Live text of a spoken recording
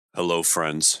Hello,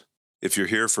 friends. If you're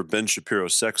here for Ben Shapiro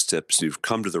sex tips, you've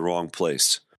come to the wrong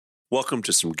place. Welcome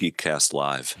to some Geekcast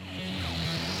Live.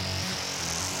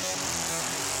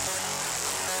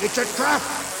 It's a trap!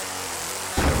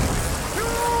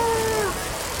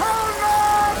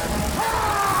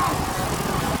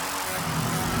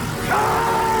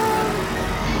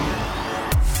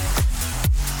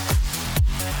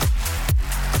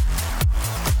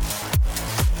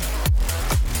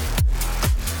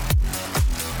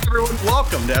 Everyone,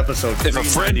 welcome to episode 395. If a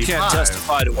friend can't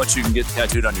testify to what you can get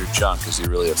tattooed on your junk, is he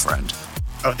really a friend?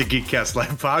 Of the Geekcast Live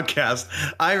podcast.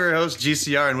 I'm your host,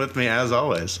 GCR, and with me, as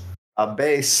always, A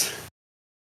base.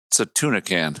 It's a tuna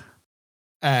can.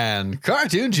 And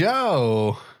Cartoon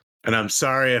Joe. and I'm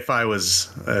sorry if I was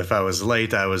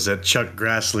late. I was at Chuck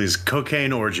Grassley's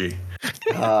cocaine orgy.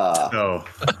 So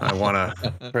I want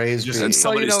to Praise Just- be. And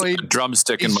somebody Well, stuck a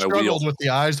drumstick He in my wheel. struggled with the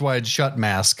eyes wide shut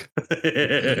mask.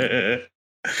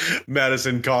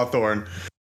 Madison Cawthorn,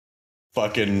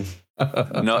 fucking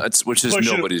No, which is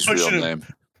nobody's real name.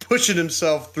 pushing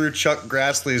himself through Chuck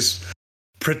Grassley's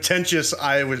pretentious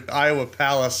Iowa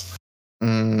Palace,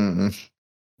 doing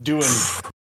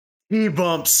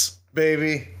e-bumps,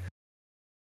 baby.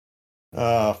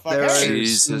 Fuck. There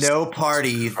is Jesus no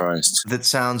party Christ. that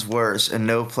sounds worse and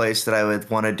no place that I would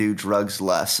want to do drugs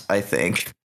less, I think.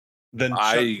 Then Chuck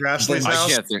I Grassley's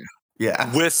house. can't think.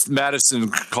 Yeah. With Madison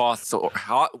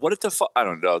Cawthorn. What did the fuck? I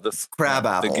don't know. Crab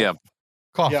apple. The Gimp.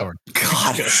 Cawthorn.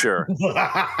 God. Sure.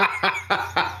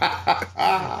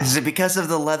 Is it because of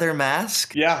the leather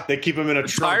mask? Yeah, they keep him in a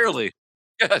trunk. Entirely.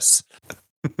 Yes.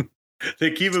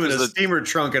 They keep him in a Because the- steamer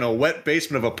trunk in a wet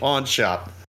basement of a pawn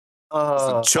shop.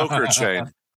 The choker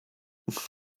chain.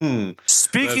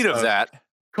 Speaking That's of that,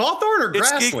 Cawthorn or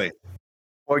It's Grassley?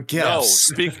 Or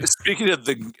gifts? no. Speaking of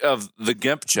the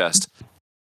Gimp chest,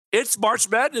 it's March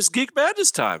Madness, Geek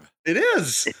Madness time. It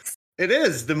is. It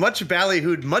is the much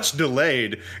ballyhooed, much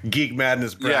delayed Geek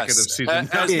Madness bracket of season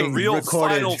As the Being real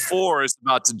recorded. Final Four is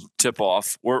about to tip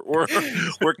off, we're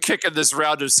kicking this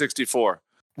round of 64.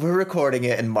 We're recording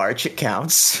it in March. It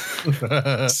counts.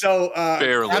 So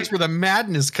Barely. That's where the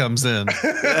madness comes in.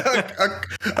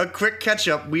 a quick catch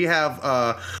up. We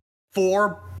have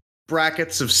 4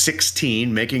 brackets of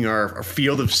 16, making our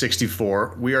field of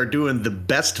 64. We are doing the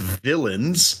best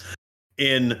villains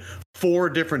in 4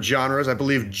 different genres. I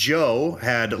believe Joe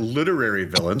had literary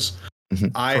villains.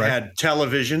 I Correct. had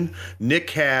television. Nick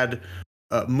had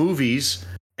movies,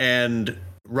 and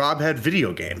Rob had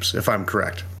video games. If I'm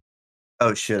correct.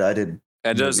 Oh, shit. I did.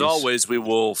 And as movies. always, we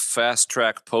will fast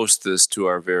track post this to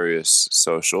our various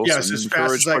socials Yes, and as fast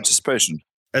encourage as I- participation.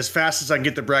 As fast as I can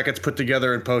get the brackets put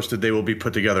together and posted, they will be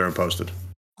put together and posted.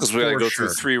 Because we got to For go sure.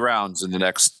 through 3 rounds in the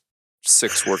next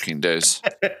 6 working days.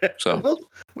 So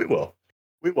We will.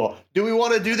 Do we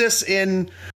want to do this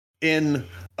in like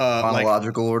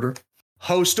Chronological order.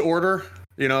 host order?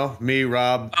 You know, me,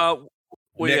 Rob. well,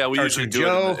 Nick, yeah, we Cartoon usually do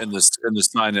Joe. it in the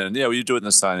sign in. Yeah, we do it in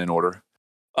the sign in order.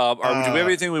 Do we have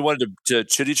anything we wanted to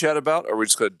chitty chat about, or are we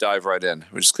just going to dive right in?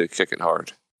 We're just going to kick it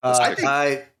hard.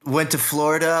 I went to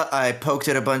Florida. I poked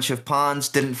at a bunch of ponds.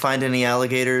 Didn't find any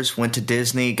alligators. Went to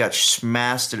Disney. Got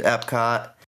smashed at Epcot.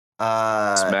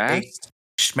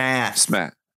 Smashed.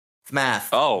 Smath.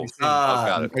 Oh,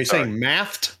 got it. Are you Sorry. saying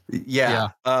mathed? Yeah.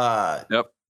 Yep.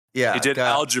 Yeah. He did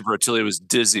algebra till he was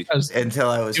dizzy. until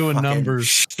I was Doing fucking numbers.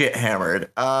 shit hammered.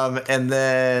 And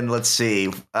then let's see.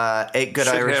 Ate good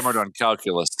Shit Irish. hammered on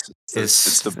calculus.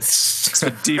 It's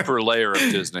the deeper layer of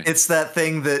Disney. It's that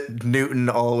thing that Newton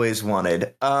always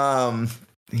wanted.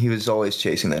 He was always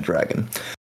chasing that dragon.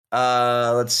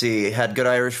 Let's see. Had good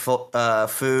Irish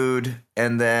food,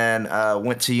 and then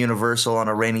went to Universal on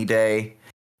a rainy day.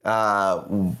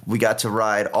 We got to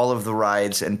ride all of the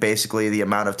rides, and basically the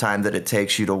amount of time that it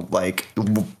takes you to like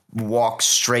walk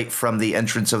straight from the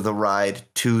entrance of the ride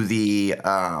to the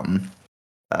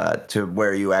to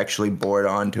where you actually board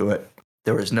onto it.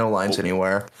 There was no lines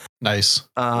anywhere. Nice.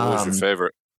 What was your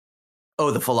favorite? Oh,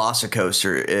 the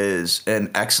Velocicoaster is an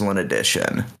excellent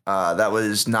addition. That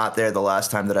was not there the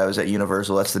last time that I was at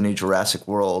Universal. That's the new Jurassic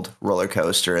World roller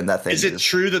coaster, and that thing Is it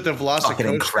true that the fucking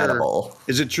Velocicoaster? incredible.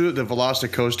 Is it true that the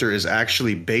Velocicoaster is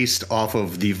actually based off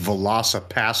of the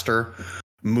Velocipaster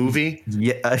movie?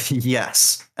 Yeah,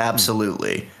 yes,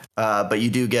 absolutely. But you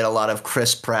do get a lot of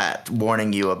Chris Pratt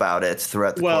warning you about it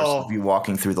throughout the course of you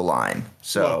walking through the line.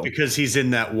 So Well, because he's in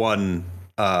that one,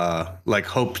 like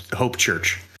Hope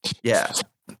Church. yeah,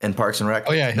 in Parks and Rec.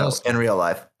 Oh, yeah, No, Hillside. in real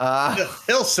life.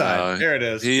 Hillside. There it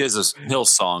is. He is a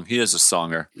Hillsong. He is a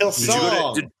songer.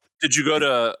 Hillsong. Did you go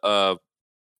to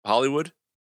Hollywood?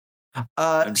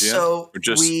 MGM? So Or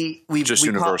just we just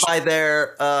popped Universal? by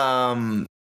there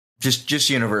Just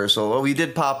Universal. Well, we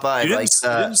did pop by. You didn't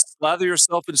slather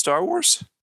yourself in Star Wars?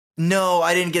 No,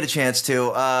 I didn't get a chance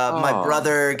to. My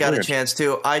brother got weird. a chance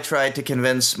to. I tried to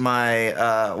convince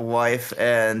my wife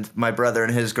and my brother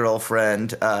and his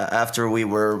girlfriend after we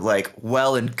were like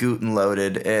well and gluten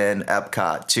loaded in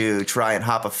Epcot to try and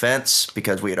hop a fence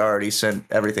because we had already sent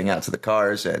everything out to the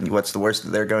cars. And what's the worst that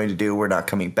they're going to do? We're not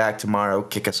coming back tomorrow.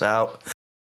 Kick us out.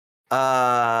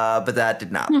 But that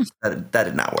did not. That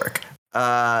did not work.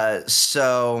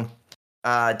 So.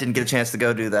 Didn't get a chance to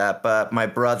go do that, but my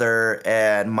brother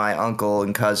and my uncle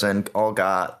and cousin all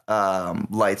got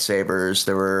lightsabers.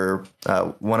 There were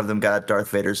one of them got Darth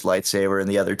Vader's lightsaber, and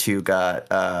the other two got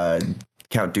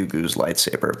Count Dooku's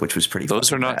lightsaber, which was pretty.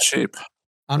 Those are not cheap.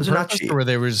 On Those are not purpose, cheap. or were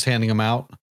they were just handing them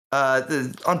out?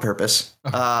 On purpose.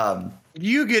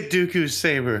 You get Dooku's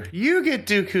saber. You get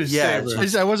Dooku's Yeah,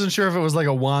 saber. I wasn't sure if it was like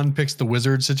a wand picks the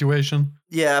wizard situation.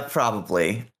 Yeah,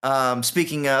 probably.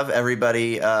 Speaking of,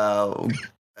 everybody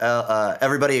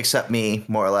except me,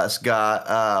 more or less,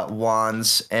 got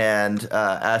wands, and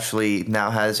Ashley now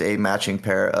has a matching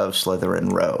pair of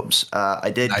Slytherin robes.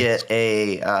 I did get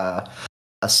a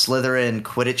Slytherin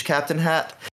Quidditch captain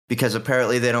hat because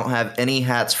apparently they don't have any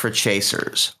hats for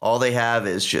chasers. All they have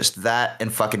is just that and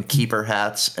fucking keeper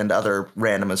hats and other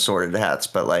random assorted hats.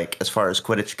 But like as far as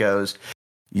Quidditch goes,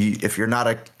 if you're not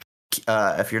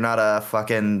a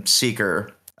fucking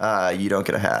seeker, you don't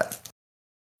get a hat.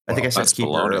 I think I said keeper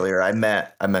earlier. I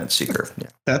meant seeker. Yeah.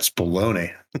 That's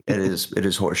baloney. It is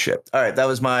horseshit. All right, that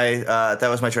was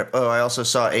my trip. Oh, I also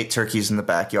saw 8 turkeys in the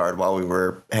backyard while we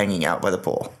were hanging out by the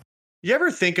pool. You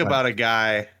ever think about a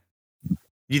guy?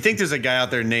 You think there's a guy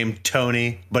out there named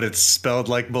Tony, but it's spelled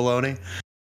like baloney?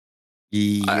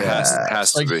 Yeah.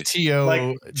 Has to Like be. T-O Like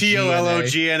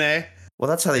Tologna? Well,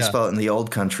 that's how they Yeah. spell it in the old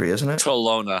country, isn't it?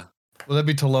 Tolona. Well, that'd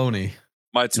be Toloni.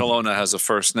 My Tolona has a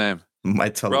first name. My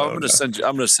Bro, I'm Tolona.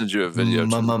 gonna send you a video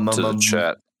to the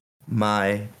chat.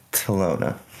 My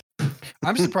Tolona.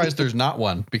 I'm surprised there's not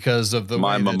one because of the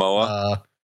My way that, Momoa.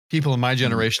 people in my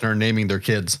generation are naming their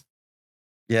kids.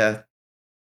 Yeah.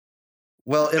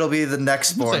 Well, it'll be the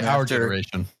next I'm gonna born say our after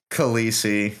generation.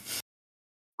 Khaleesi.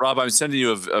 Rob, I'm sending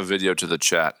you a video to the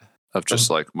chat of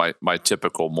just like my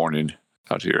typical morning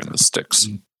out here in the sticks.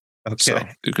 Okay. So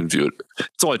you can view it.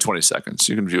 It's only 20 seconds.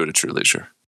 You can view it at your leisure.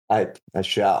 I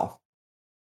shall.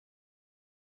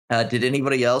 Did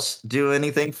anybody else do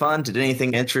anything fun? Did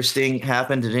anything interesting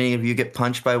happen? Did any of you get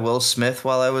punched by Will Smith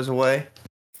while I was away?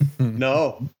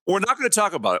 No. We're not going to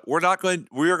talk about it.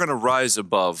 We are going to rise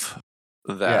above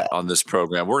that on this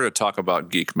program. We're going to talk about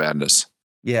Geek Madness.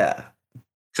 Yeah.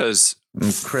 Because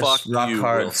Chris fuck you,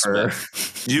 Rockhart Will for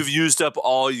Smith. You've used up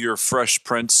all your Fresh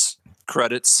Prince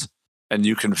credits, and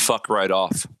you can fuck right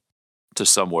off to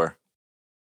somewhere.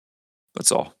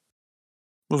 That's all.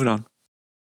 Moving on.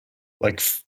 Like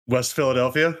West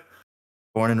Philadelphia?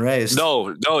 born and raised.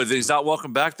 No, he's not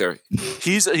welcome back there.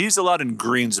 He's allowed in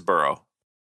Greensboro.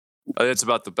 That's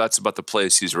about the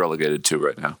place he's relegated to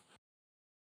right now.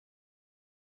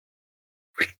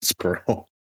 Greensboro.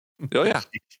 Oh yeah.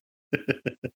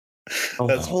 Oh,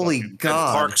 That's holy fucking-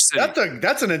 God. Park City.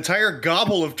 That's an entire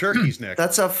gobble of turkeys, Nick.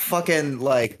 That's a fucking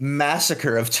like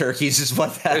massacre of turkeys is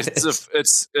what that is.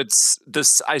 It's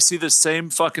this. I see the same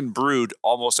fucking brood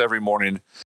almost every morning,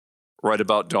 right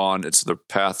about dawn. It's the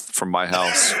path from my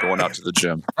house going out to the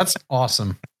gym. That's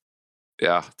awesome.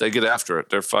 Yeah, they get after it.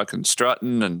 They're fucking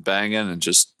strutting and banging and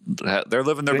just they're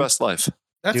living their best life.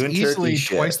 That's Doing easily turkey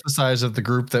shit. twice the size of the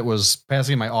group that was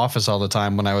passing my office all the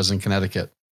time when I was in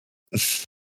Connecticut.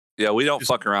 Yeah, we don't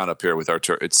fuck around up here with our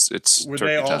It's Were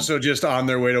turkey they time. also just on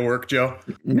their way to work, Joe?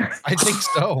 I think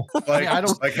so. Like, I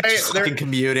don't. like, hey, they're, Fucking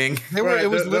commuting. They were. right, It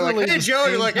was they're like, literally "Hey, the Joe,"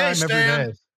 you're same like, "Hey, time every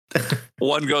Stan." day.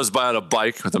 One goes by on a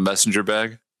bike with a messenger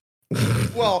bag.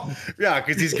 well, yeah,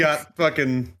 because he's got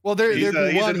fucking. Well, there'd He's be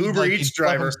an one he'd, Uber like, Eats he'd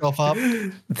fuck driver. himself up.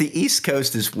 The East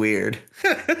Coast is weird.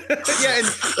 Yeah,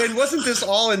 and wasn't this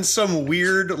all in some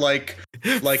weird like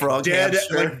Frog dead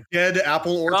hamster. dead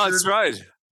apple orchard? Oh, that's right.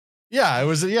 Yeah, it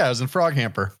was. Yeah, it was in Frog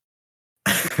Hamper.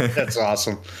 That's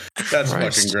awesome. That's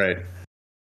Christ. fucking great.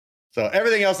 So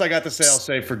everything else I got to say, I'll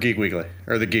save for Geek Weekly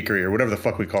or the Geekery or whatever the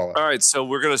fuck we call it. All right, so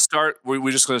we're gonna start.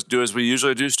 We're just gonna do as we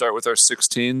usually do. Start with our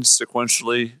 16s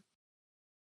sequentially,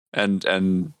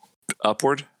 and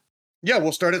upward. Yeah,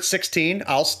 we'll start at 16.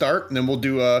 I'll start, and then we'll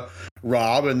do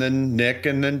Rob, and then Nick,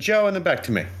 and then Joe, and then back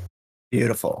to me.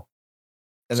 Beautiful.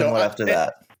 And So, then what after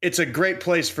that? It's a great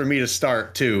place for me to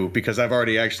start too, because I've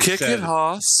already actually Kick said it,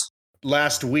 Hoss.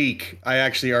 last week. I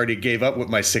actually already gave up what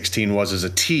my 16 was as a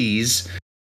tease.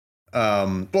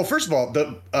 Well, first of all,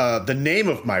 the name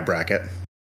of my bracket,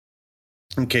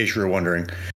 in case you were wondering,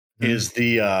 is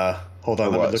the Hold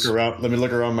on, let me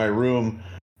look around my room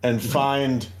and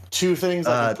find two things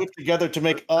I can put together to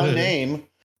make a name.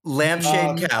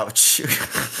 Lampshade couch.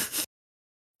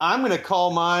 I'm gonna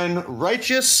call mine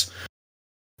Righteous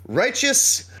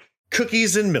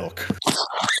Cookies and Milk.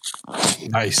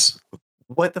 Nice.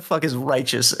 What the fuck is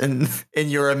righteous in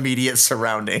your immediate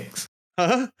surroundings?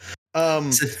 Huh?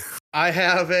 I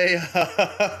have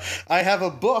a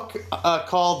book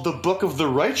called The Book of the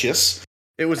Righteous.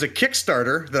 It was a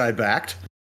Kickstarter that I backed.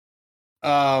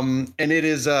 And it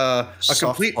is a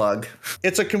complete plug.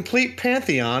 It's a complete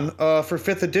pantheon for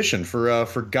 5th edition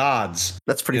for gods.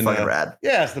 That's pretty fucking rad.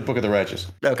 Yeah, it's The Book of the Righteous.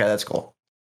 Okay, that's cool.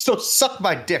 So suck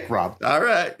my dick, Rob. All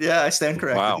right. Yeah, I stand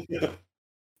corrected. Wow.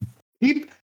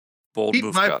 Keep Bold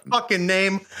move my gotten. fucking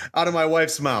name out of my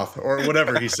wife's mouth, or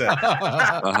whatever he said.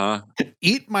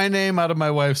 Eat my name out of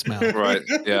my wife's mouth. Right.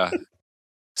 Yeah.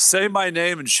 Say my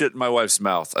name and shit in my wife's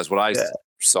mouth. That's what I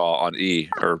saw on E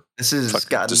or This is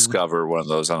Discover, one of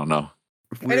those. I don't know.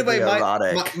 Anyway,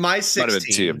 my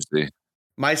 16. TMZ.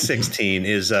 My 16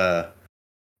 is the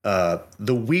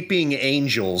Weeping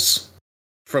Angels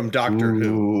from Doctor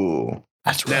Who.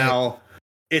 That's right. Now,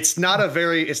 it's not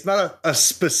a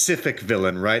specific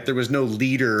villain, right? There was no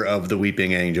leader of the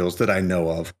Weeping Angels that I know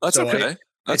of. That's okay.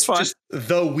 That's fine. Just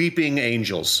the Weeping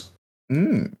Angels.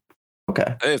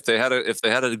 Okay. Hey, if they had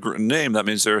a name, that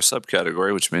means they're a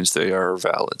subcategory, which means they are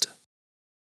valid.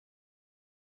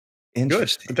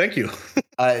 Interesting. Good. Thank you.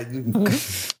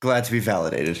 Glad to be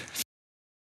validated.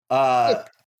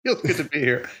 Feels good to be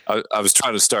here. I was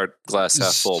trying to start glass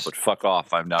half full, but fuck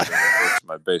off. I'm not going to go to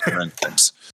my basement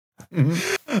things.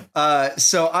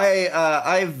 So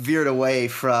I veered away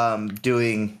from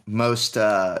doing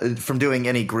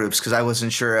any groups because I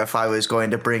wasn't sure if I was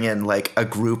going to bring in like a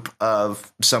group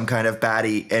of some kind of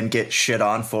baddie and get shit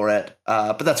on for it.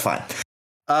 But that's fine.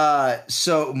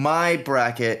 So my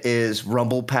bracket is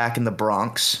Rumble Pack in the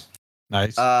Bronx.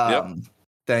 Nice.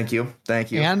 Thank you.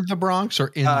 And the Bronx or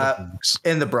in the Bronx?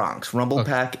 In the Bronx. Rumble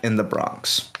Pack in the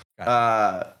Bronx.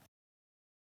 Jackie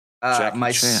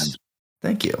Chan.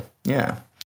 Thank you. Yeah.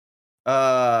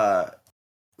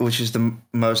 Which is the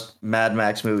most Mad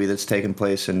Max movie that's taken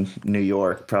place in New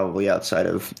York, probably outside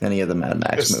of any of the Mad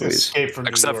Max movies. Escape from New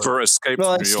Except York. for Escape from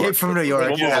New York. Escape from New York.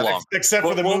 We'll move along. Except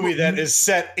for the movie that is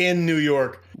set in New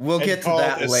York. We'll get to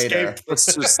that later.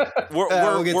 Let's just we're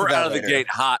out of the gate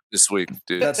hot this week,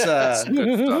 dude. That's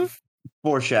good stuff.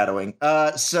 Foreshadowing.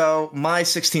 So my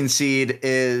 16 seed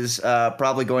is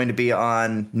probably going to be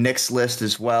on Nick's list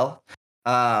as well.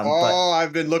 But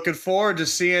I've been looking forward to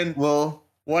seeing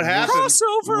what happens.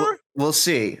 Crossover. We'll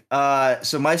see.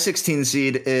 So my 16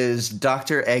 seed is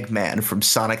Dr. Eggman from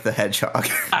Sonic the Hedgehog.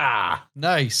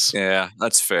 Nice. Yeah,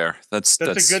 that's fair. That's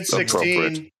a good 16.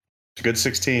 appropriate. It's a good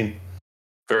 16.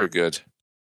 Very good.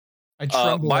 I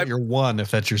tremble at your 1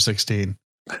 if that's your 16.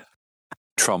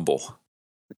 Trumble.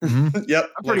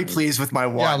 Yep. I'm pretty pleased with my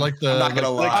 1. Yeah, like the I'm not gonna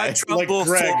lie. Like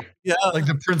Greg. Like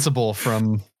the principal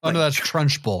from no, that's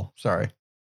Trunchbull. Sorry.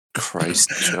 Christ,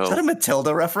 Joe. Is that a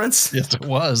Matilda reference? Yes, it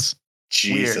was.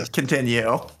 Jesus. Weird.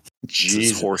 Continue. This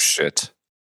is horse shit.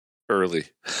 Early.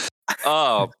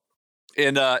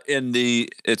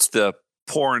 It's the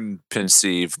porn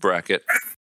pensieve bracket.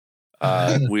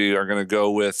 We are gonna go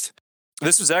with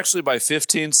this was actually my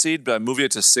 15 seed, but I'm moving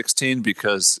it to 16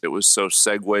 because it was so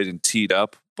segued and teed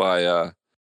up by I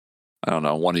don't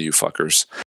know, one of you fuckers.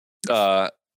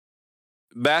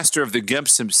 Master of the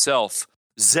Gimps himself,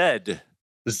 Zed.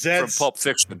 Zed's from Pulp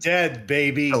Fiction. Dead,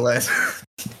 baby.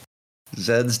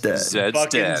 Zed's dead. Zed's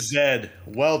Fucking dead. Zed.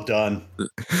 Well done.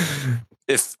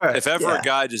 If ever a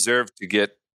guy deserved to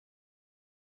get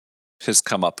his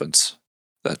comeuppance,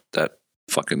 that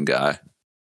fucking guy.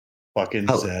 Fucking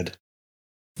Zed.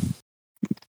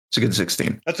 It's a good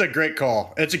 16. That's a great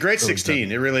call. It's a great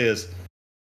 16. It really is.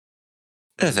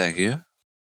 Yeah, thank you.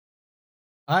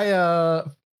 I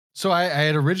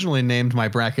had originally named my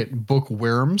bracket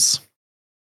Bookworms.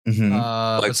 Mm-hmm.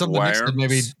 Like but something next to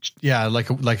maybe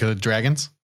like a dragons.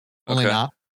 Only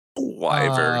not.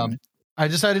 Wyvern. I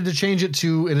decided to change it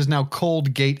to it is now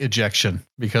cold gate ejection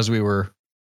because we were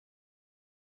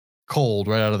cold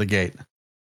right out of the gate.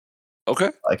 Okay.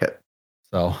 I like it.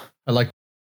 So I like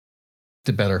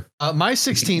it better. My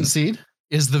 16 seed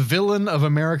is the villain of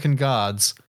American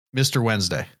Gods, Mr.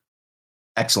 Wednesday.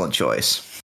 Excellent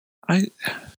choice.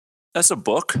 That's a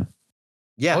book.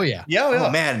 Yeah. Oh yeah. Yeah. Oh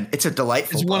man, it's a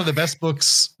delightful. It's one of the best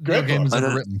books video game has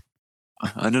ever written.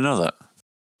 I didn't know that.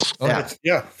 Oh,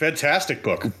 yeah, fantastic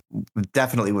book.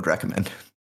 Definitely would recommend.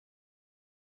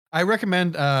 I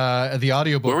recommend the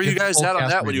audiobook. Where were you guys at on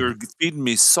that when you were feeding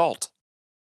me salt?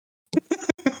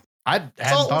 I hadn't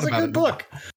Salt thought was a about good it. book.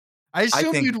 I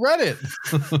assumed think- you'd read it.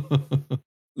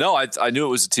 No, I knew it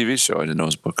was a TV show. I didn't know it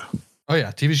was a book. Oh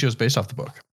yeah, TV show is based off the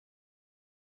book.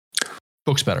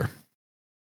 Book's better.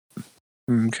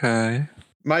 Okay.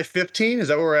 My 15, is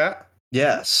that where we're at?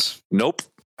 Yes. Nope.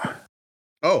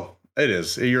 Oh, it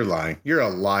is. You're lying. You're a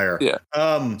liar. Yeah.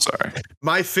 Sorry.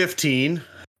 My 15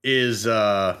 is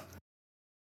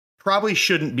probably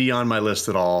shouldn't be on my list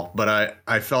at all, but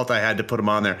I felt I had to put him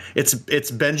on there.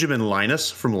 It's Benjamin Linus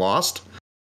from Lost.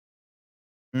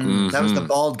 That was the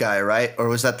bald guy, right? Or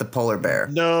was that the polar bear?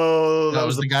 No, That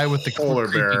was the guy with the polar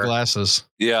creepy bear glasses.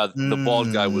 Yeah, the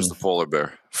bald guy was the polar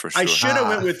bear for sure. I should have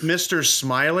went with Mr.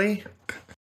 Smiley,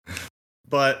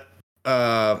 but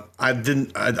I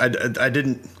didn't. I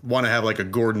didn't want to have like a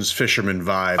Gordon's Fisherman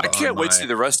vibe. I can't wait to see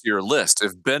the rest of your list.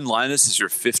 If Ben Linus is your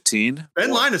 15,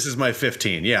 Ben Linus is my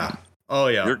 15. Yeah. Oh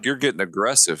yeah. You're getting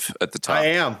aggressive at the top. I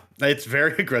am. It's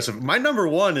very aggressive. My number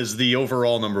one is the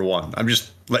overall number one. I'm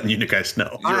just letting you guys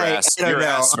know. Your ass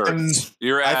hurts.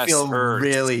 Your ass I feel hurts.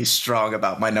 really strong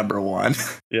about my number one.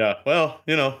 Yeah. Well,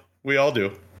 we all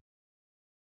do.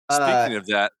 Speaking of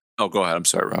that, go ahead. I'm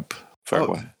sorry, Rob. Fire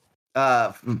away.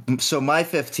 So my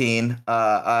 15,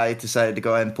 I decided to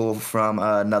go ahead and pull from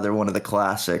another one of the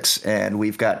classics, and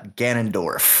we've got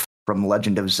Ganondorf from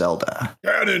Legend of Zelda.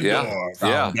 Ganondorf.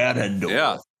 Yeah. Ganondorf.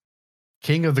 Yeah.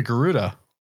 King of the Garuda.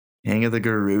 King of the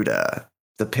Garuda.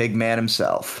 The pig man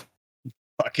himself.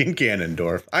 Fucking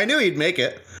Ganondorf. I knew he'd make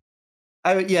it.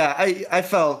 I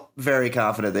felt very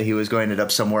confident that he was going to end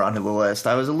up somewhere on the list.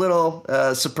 I was a little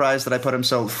surprised that I put him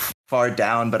so far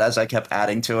down, but as I kept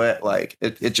adding to it, like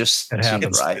it just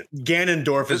seemed right.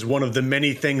 Ganondorf is one of the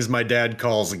many things my dad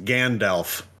calls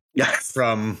Gandalf. Yes.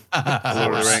 From Lord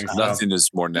of the Rings. Nothing is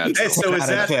more natural. Hey, so is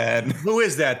that who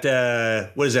is that?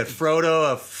 What is that?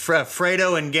 Frodo,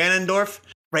 Fredo, and Ganondorf.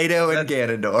 Fredo and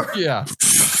Ganondorf. Yeah.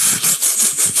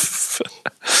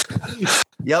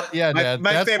 Yep. Yeah, Dad.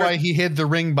 That's why he hid the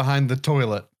ring behind the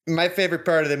toilet. My favorite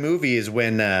part of the movie is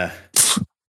when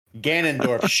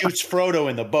Ganondorf shoots Frodo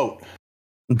in the boat,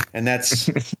 and that's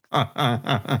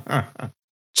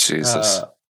Jesus.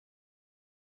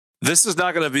 This is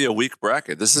not going to be a weak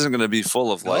bracket. This isn't going to be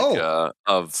full of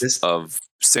of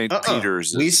St.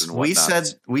 Peter's. We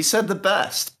said the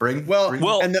best. Bring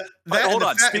and hold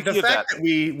on. Speaking of that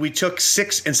we took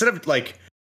 6 instead of like.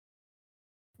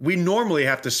 We normally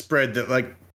have to spread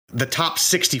the top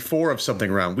 64 of something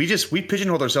around. We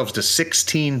pigeonholed ourselves to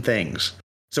 16 things.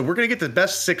 So we're going to get the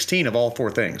best 16 of all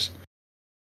 4 things.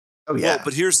 Oh yeah. Well,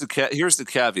 but here's the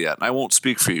caveat. And I won't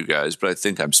speak for you guys, but I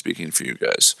think I'm speaking for you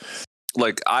guys.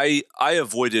 Like I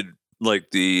avoided like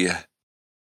the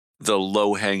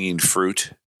low hanging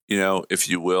fruit, if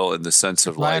you will, in the sense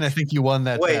of Ryan, I think you won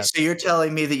that. Wait, bet. so you're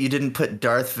telling me that you didn't put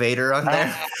Darth Vader on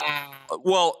there?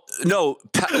 Well, no,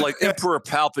 like Emperor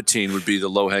Palpatine would be the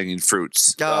low-hanging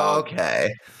fruits. Oh,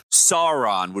 okay.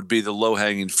 Sauron would be the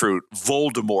low-hanging fruit.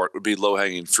 Voldemort would be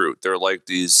low-hanging fruit. They're like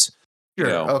these. Sure.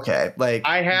 Okay. Like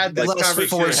I had this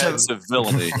conversation of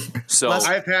villainy. So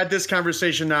I've had this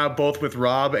conversation now both with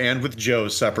Rob and with Joe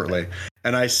separately,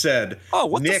 and I said, "Oh,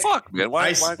 what Nick, the fuck, man? Why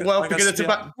because it's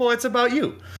about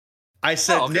you." I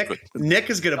said, Nick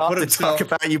is going to put himself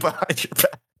about you behind your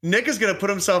back. Nick is going to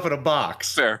put himself in a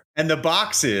box. Fair. And the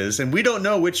box is, and we don't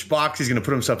know which box he's going to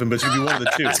put himself in, but it's going to be one of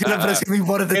the two. It's going to be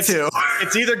one of the two.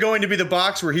 It's either going to be the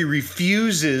box where he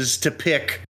refuses to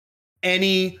pick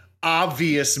any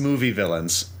obvious movie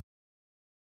villains,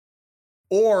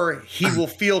 or he will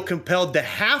feel compelled to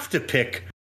have to pick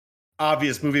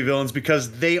obvious movie villains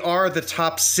because they are the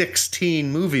top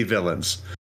 16 movie villains.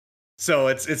 So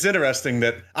it's interesting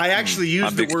that I actually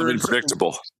used the words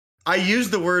predictable. I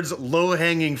use the words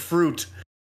low-hanging fruit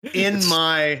in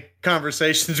my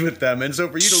conversations with them. And so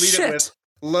for you to lead it with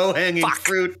low-hanging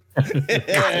fruit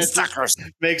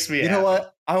makes me happy. You know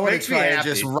what? I want to try and happy.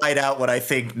 just write out what I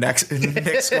think Nick's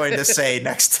going to say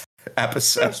next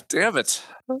episode. Damn it.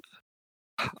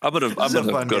 I'm gonna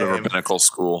go to rabbinical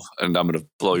school and I'm gonna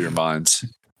blow your minds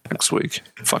next week.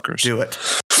 Fuckers.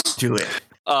 Do it.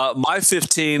 My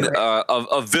 15,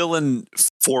 a villain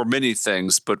for many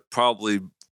things, but probably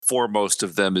foremost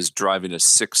of them is driving a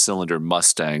 6-cylinder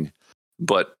Mustang,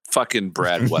 but fucking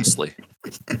Brad Wesley.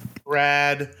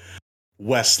 Brad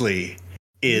Wesley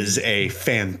is a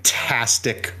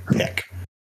fantastic pick.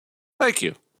 Thank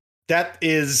you. That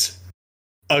is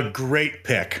a great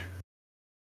pick.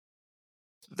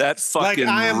 That fucking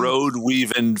road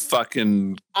weaving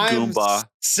fucking Goomba. I'm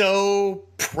so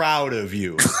proud of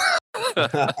you.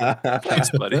 Thanks,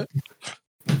 buddy.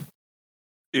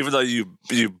 Even though you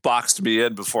boxed me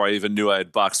in before I even knew I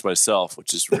had boxed myself,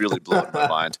 which is really blowing my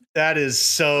mind. That is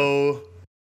so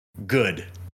good.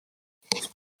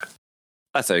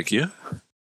 I thank you.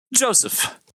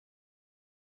 Joseph.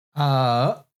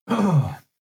 I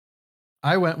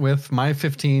went with my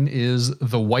 15 is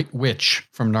the White Witch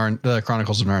from the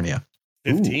Chronicles of Narnia.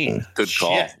 15. Ooh, Good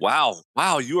call. Shit. Wow.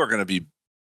 You are going to be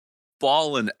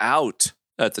balling out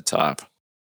at the top.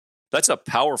 That's a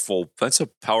powerful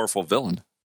villain.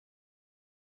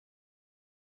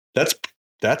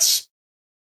 That's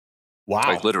wow.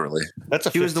 Like literally. That's a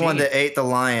he was the 15. one that ate the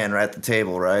lion right at the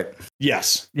table, right?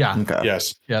 Yes. Yeah. Okay.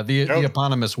 Yes. Yeah. The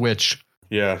eponymous witch.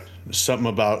 Yeah. Something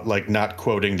about like not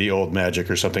quoting the old magic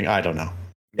or something. I don't know.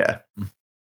 Yeah.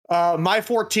 My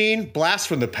 14, blast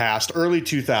from the past, early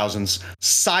 2000s,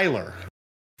 Sylar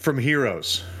from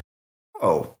Heroes.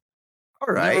 Oh, all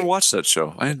I right. never watched that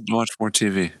show. I didn't watch more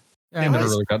TV. I never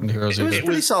really got into Heroes It was either.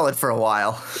 pretty solid for a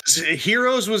while.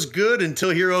 Heroes was good until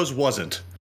Heroes wasn't.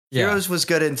 Yeah. Heroes was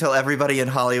good until everybody in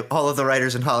Hollywood, all of the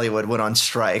writers in Hollywood went on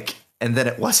strike, and then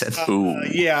it wasn't. Ooh.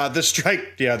 The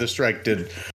strike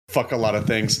did fuck a lot of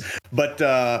things. But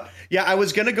I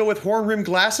was gonna go with horn rim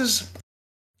glasses,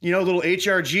 a little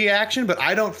HRG action, but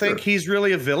I don't think he's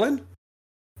really a villain.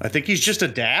 I think he's just a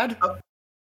dad.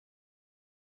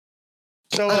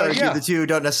 So the two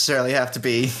don't necessarily have to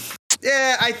be.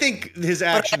 Yeah, I think his But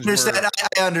actions were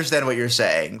I understand what you're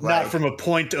saying. not from a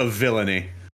point of villainy.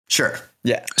 Sure.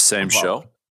 Yeah. Same show.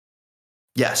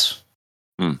 Yes.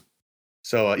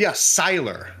 So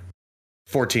Sylar,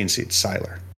 14 seats,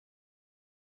 Sylar.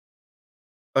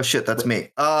 Oh shit, that's me.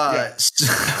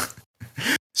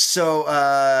 So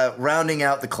rounding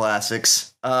out the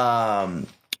classics,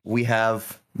 we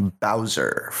have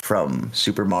Bowser from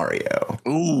Super Mario.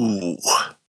 Ooh.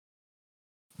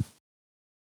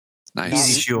 Nice.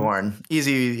 Easy shoehorn.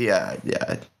 Easy, yeah.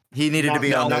 He needed to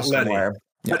be on there somewhere.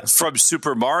 Yeah. From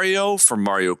Super Mario, from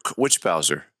Mario, which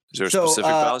Bowser? Is there a specific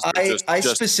Bowser? I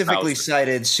Just specifically Bowser?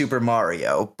 cited Super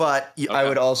Mario, but I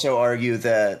would also argue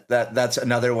that's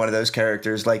another one of those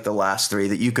characters like the last three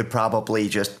that you could probably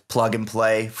just plug and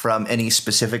play from any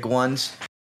specific ones.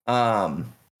 But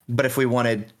if we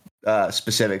wanted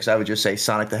specifics, I would just say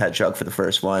Sonic the Hedgehog for the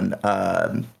first one.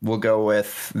 We'll go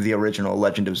with the original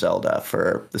Legend of Zelda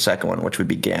for the second one, which would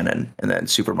be Ganon, and then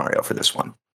Super Mario for this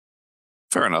one.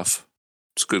 Fair enough.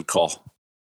 It's a good call.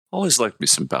 Always liked me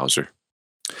some Bowser.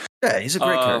 Yeah, he's a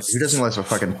great character. Who doesn't like a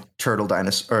fucking turtle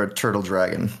dinosaur or turtle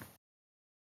dragon?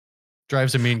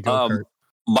 Drives a mean go-kart.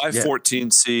 My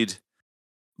 14 seed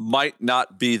might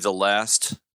not be the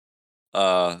last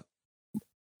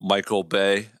Michael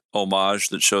Bay homage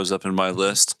that shows up in my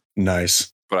list,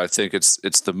 Nice. but I think it's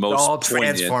the most All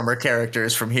poignant. Transformer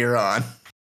characters from here on.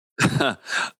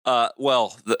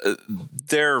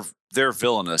 They're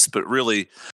villainous, but really,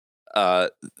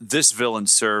 this villain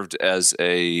served as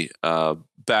a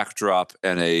backdrop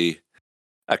and a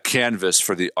canvas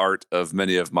for the art of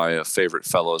many of my favorite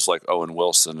fellows like Owen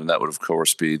Wilson, and that would of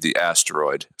course be the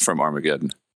asteroid from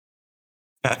Armageddon.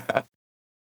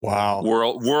 Wow.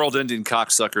 World-ending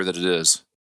cocksucker that it is.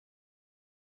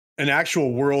 An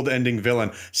actual world-ending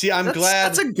villain. See, I'm glad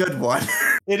That's a good one.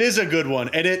 it is a good one,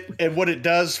 and what it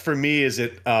does for me is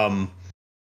it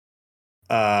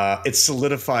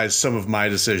solidifies some of my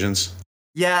decisions.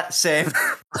 Yeah, same.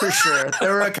 For sure.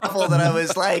 There were a couple that I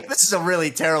was like, this is a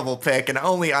really terrible pick, and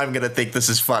only I'm going to think this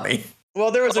is funny.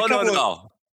 Well, there was a couple.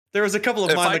 No. There was a couple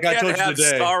of If mine I like I can't told you have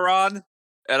today. Sauron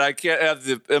and I can't have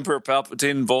the Emperor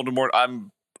Palpatine and Voldemort,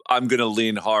 I'm going to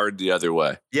lean hard the other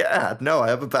way. Yeah, no,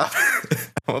 I'm about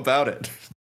it.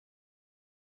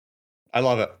 I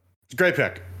love it. It's a great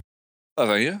pick. Oh,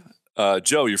 thank you.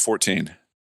 Joe, you're 14.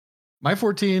 My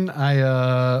 14,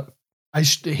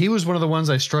 he was one of the ones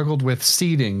I struggled with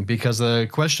seeding because the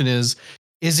question is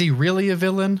he really a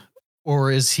villain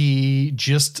or is he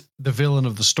just the villain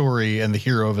of the story and the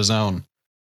hero of his own?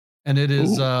 And it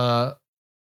is my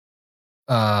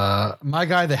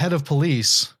guy, the head of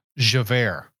police,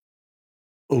 Javert.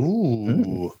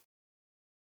 Ooh.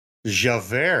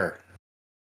 Javert.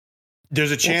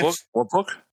 There's a chance. What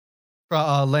book?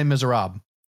 Les Miserables.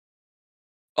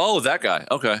 Oh, that guy.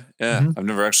 Okay. Yeah. I've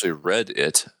never actually read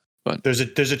it, but There's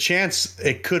a chance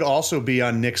it could also be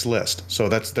on Nick's list. So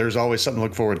there's always something to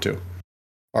look forward to.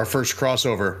 Our first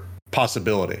crossover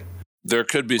possibility. there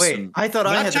could be Wait, some. I thought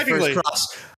I Not had the technically.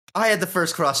 first I had the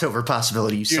first crossover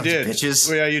possibility, you sons did. of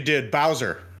bitches. Yeah, you did.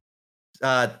 Bowser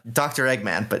Dr.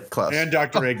 Eggman, but close. and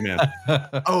Dr. Eggman.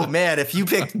 Oh man, if you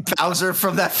picked Bowser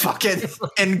from that fucking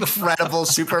incredible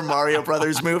Super Mario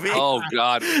Brothers movie, Oh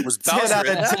God, was 10 Bowser out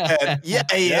in of that? 10. Yeah,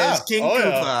 he Yeah. is King Oh,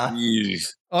 yeah. Koopa.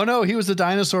 Jeez. Oh no, he was the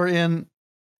dinosaur in.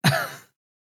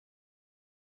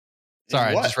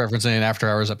 Sorry, What? just referencing an After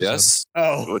Hours episode. Yes.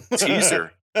 Oh, A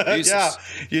teaser. Jesus.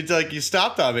 Yeah, you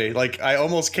stopped on me. Like I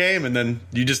almost came and then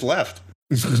you just left.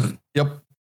 Yep.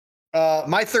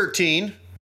 My 13.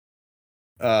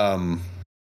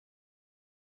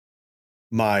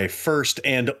 My first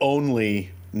and only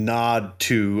nod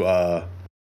to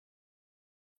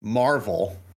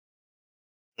Marvel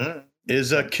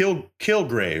is a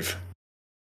Killgrave.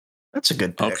 That's a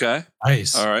good pick. Okay.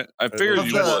 Nice. All right. I figured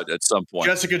you would at some point.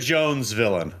 Jessica Jones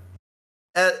villain.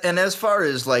 And as far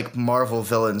as like Marvel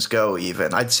villains go,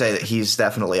 even I'd say that he's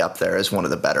definitely up there as one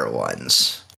of the better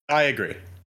ones. I agree.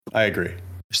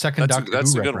 Second Doctor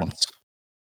That's Who a good one. reference.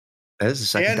 That is the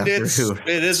second And Doctor Who.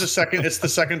 it's the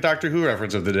second Doctor Who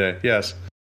reference of the day. Yes.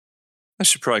 I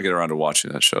should probably get around to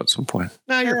watching that show at some point.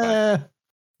 No, you're fine.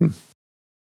 Eh,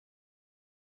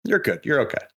 You're good. You're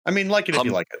okay. I mean, like it if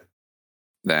you like it.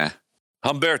 Nah.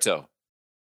 Humberto.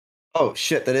 Oh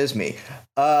shit, that is me.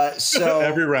 So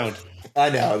Every round. I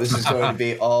know this is going to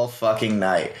be all fucking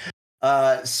night.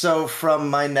 So from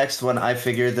my next one, I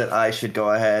figured that I should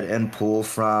go ahead and pull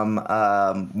from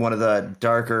one of the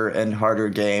darker and harder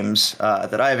games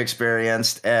that I've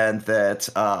experienced, and that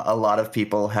a lot of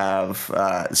people have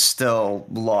still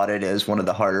lauded as one of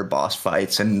the harder boss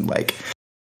fights and like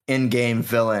in-game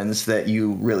villains that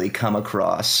you really come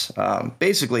across,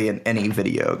 basically in any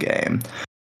video game.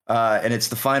 And it's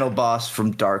the final boss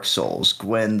from Dark Souls,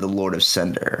 Gwyn, the Lord of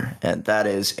Cinder. And that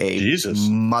is a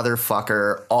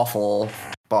motherfucker awful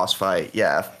boss fight.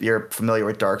 Yeah, if you're familiar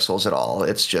with Dark Souls at all,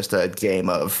 it's just a game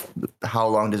of how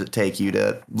long does it take you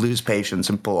to lose patience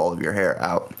and pull all of your hair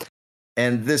out.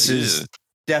 And this is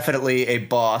definitely a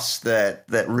boss that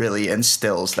really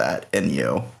instills that in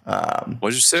you. What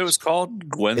did you say it was called?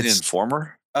 Gwyn the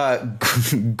Informer?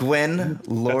 Gwyn,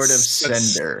 Lord of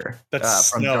Cinder.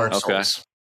 That's from Dark Souls.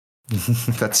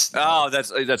 That's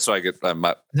what I get.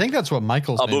 I think that's what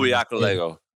Michael's name is.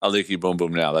 Lego. Aliki Boom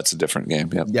Boom Now. That's a different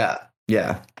game. Yep.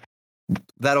 Yeah.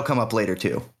 That'll come up later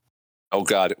too. Oh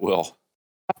God, it will.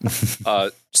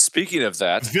 Speaking of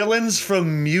that, Villains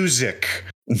from music.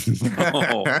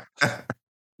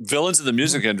 Villains in the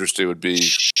music industry would be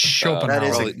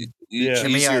Schopenhauer.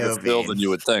 easier to fill than you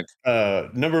would think.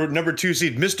 Number 2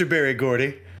 seed, Mr. Barry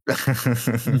Gordy.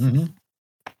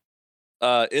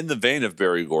 In the vein of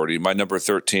Barry Gordy, my number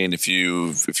 13. If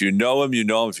you know him, you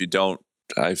know him. If you don't,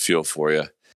 I feel for you.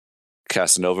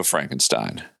 Casanova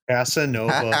Frankenstein.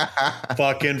 Casanova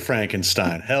fucking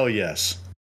Frankenstein. Hell yes.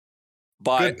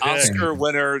 By Oscar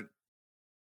winner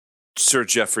Sir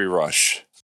Jeffrey Rush.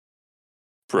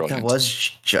 Brilliant. That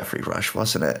was Jeffrey Rush,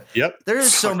 wasn't it? Yep.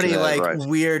 There's so many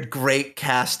weird, great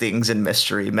castings in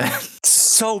Mystery Men.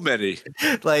 So many.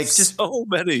 Just so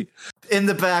many. In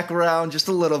the background, just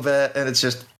a little bit, and it's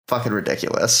just fucking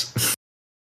ridiculous.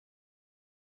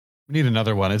 We need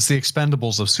another one. It's the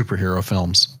Expendables of superhero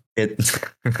films. It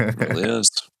really is.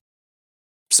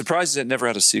 Surprised it never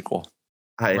had a sequel.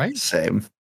 Same.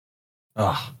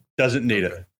 Doesn't need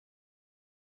it.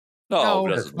 No,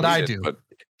 but I do. But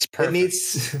it's perfect. It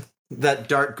needs that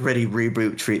dark, gritty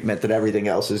reboot treatment that everything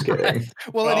else is getting.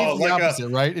 Well, it needs the opposite,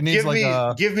 right? It needs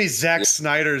give me Zack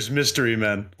Snyder's Mystery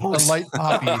Men. A light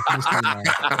poppy Mystery Man.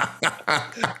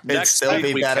 It'd still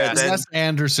be better than Wes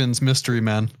Anderson's Mystery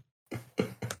Man.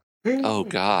 Oh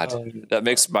God, that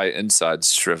makes my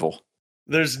insides shrivel.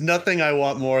 There's nothing I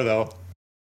want more though.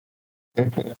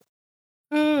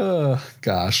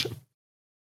 Gosh.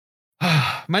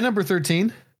 My number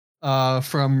 13,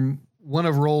 from one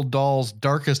of Roald Dahl's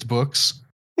darkest books,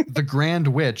 The Grand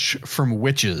Witch from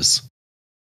Witches.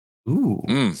 Ooh.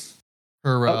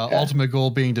 Her ultimate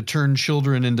goal being to turn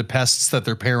children into pests that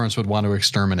their parents would want to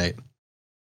exterminate.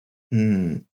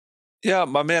 Yeah,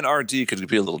 my man RD could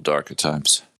be a little dark at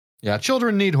times. Yeah,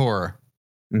 children need horror.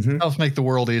 Helps make the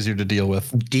world easier to deal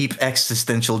with. Deep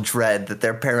existential dread that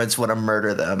their parents want to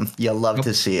murder them. You love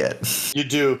to see it. You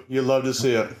do. You love to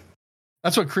see it.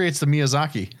 That's what creates the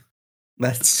Miyazaki.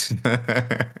 That's.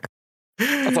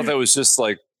 I thought that was just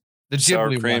like The sour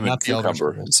Ghibli cream one, and not the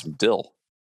cucumber other. and some dill.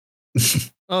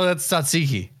 Oh, that's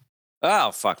Tzatziki.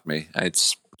 Oh, fuck me.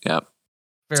 It's Fair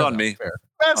on enough, me. fair.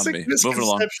 On me. Moving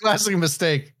along. Classic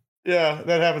mistake. Yeah,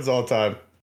 that happens all the time.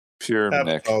 Pure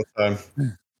Nick. All the time.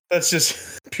 That's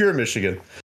just pure Michigan.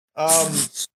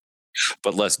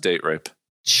 But less date rape.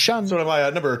 Shun. So am I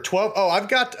at number 12? Oh, I've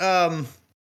got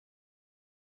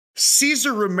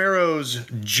Cesar Romero's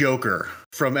Joker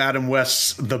from Adam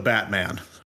West's The Batman.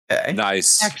 Okay.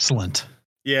 Nice. Excellent.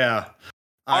 Yeah.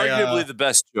 Arguably the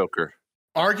best Joker.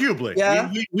 Arguably.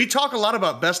 Yeah. We talk a lot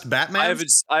about best Batman.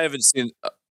 I haven't seen.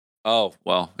 Oh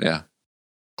well, yeah.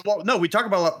 Well, no, we talk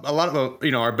about a lot about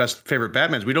our best favorite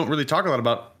Batmans. We don't really talk a lot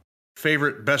about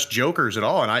favorite best Jokers at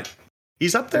all, and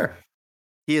he's up there.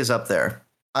 He is up there.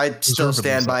 I still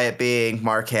stand by it being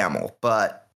Mark Hamill,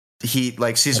 but he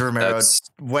like Cesar Romero That's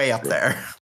way up there.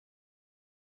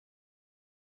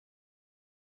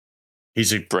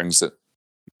 brings it.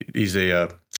 He's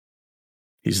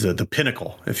the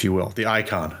pinnacle, if you will, the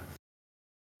icon.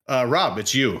 Rob,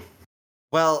 it's you.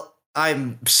 Well,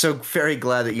 I'm so very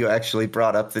glad that you actually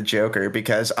brought up the Joker,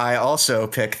 because I also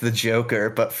picked the Joker,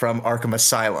 but from Arkham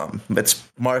Asylum. It's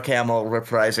Mark Hamill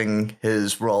reprising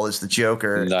his role as the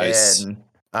Joker. Nice. And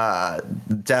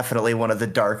definitely one of the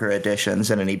darker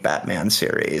editions in any Batman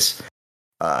series.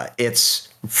 It's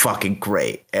fucking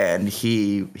great, and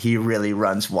he really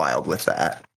runs wild with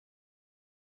that.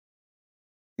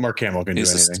 Mark Hamill can do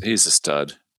anything. He's a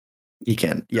stud. He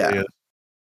can, Really yeah, is.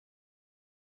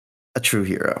 a true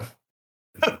hero.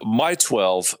 My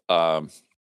 12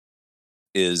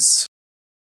 is,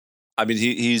 I mean,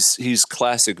 he's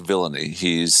classic villainy.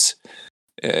 He's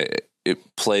it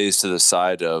plays to the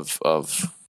side of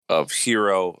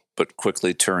hero, but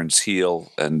quickly turns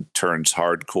heel and turns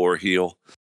hardcore heel.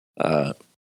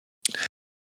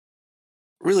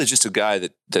 Really, just a guy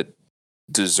that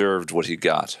deserved what he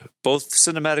got, both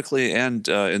cinematically and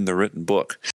in the written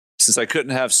book. Since I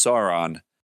couldn't have Sauron,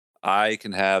 I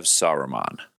can have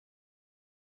Saruman.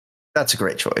 That's a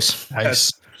great choice.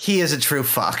 Nice. He is a true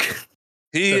fuck.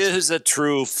 He is a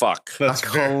true fuck. That's a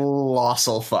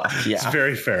colossal fuck. It's Yeah.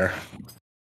 very fair.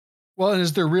 Well,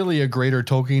 is there really a greater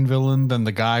Tolkien villain than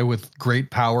the guy with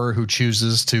great power who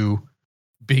chooses to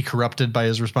be corrupted by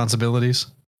his responsibilities?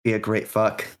 Be a great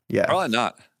fuck. Yeah. Probably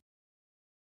not.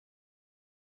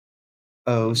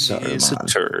 Oh, sorry. He's a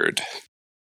turd.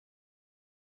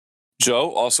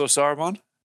 Joe, also Saruman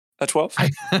at 12?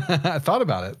 I thought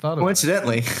about it.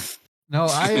 Coincidentally. No,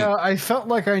 I felt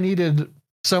like I needed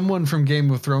someone from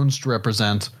Game of Thrones to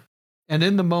represent, and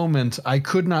in the moment, I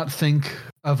could not think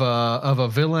of a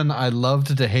villain I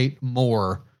loved to hate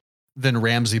more than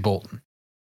Ramsay Bolton.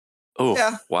 Oh,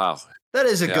 Yeah. wow. That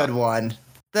is a good one.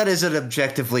 That is an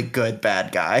objectively good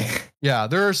bad guy. Yeah,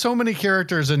 there are so many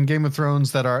characters in Game of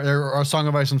Thrones that are Song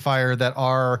of Ice and Fire that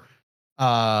are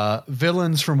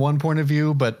villains from one point of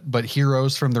view, but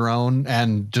heroes from their own,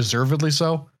 and deservedly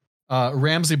so.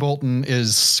 Ramsay Bolton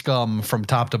is scum from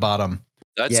top to bottom.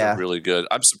 That's a really good.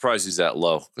 I'm surprised he's that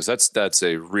low, because that's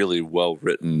a really well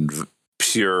written,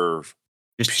 pure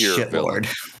shit villain. lord.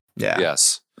 Yeah.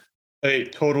 Yes. A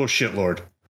total shitlord.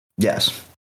 Yes.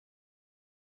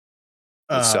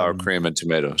 With sour cream and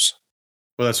tomatoes.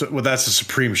 Well, that's the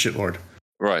supreme shitlord.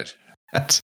 Right.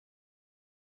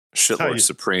 Shitlord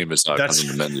Supreme is not on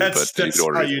the menu, but you can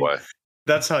order it away.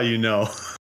 That's how you know.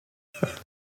 I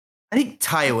think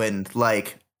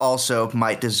Tywin also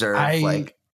might deserve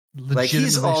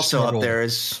he's also up there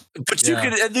as. But you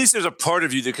can, at least there's a part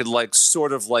of you that could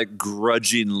sort of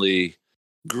grudgingly.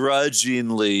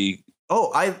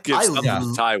 Oh, I love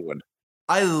Tywin.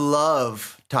 I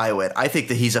love Tywin. I think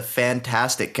that he's a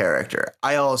fantastic character.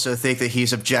 I also think that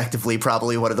he's objectively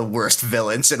probably one of the worst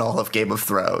villains in all of Game of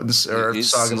Thrones or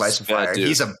Song of Ice and Fire.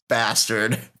 He's a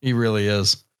bastard. He really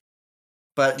is.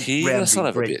 But he's a son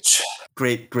of a bitch.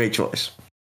 Great choice.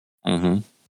 Mm-hmm. I'm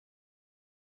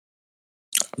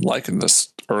liking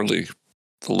this the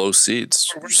low seeds.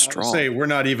 Strong. Say we're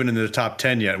not even in the top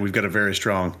 10 yet. We've got a very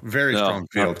strong field.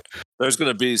 No. There's going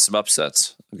to be some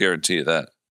upsets. I guarantee you that.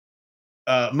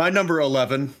 My number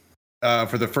 11,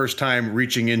 for the first time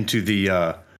reaching into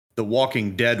the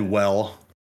Walking Dead well.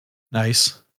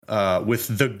 Nice.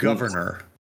 With the Governor.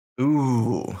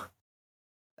 Ooh.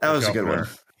 That was a good one.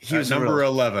 He was number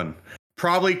 11.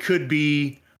 Probably could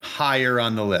be higher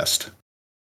on the list.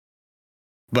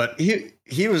 But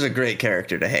he was a great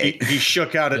character to hate. He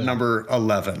shook out at number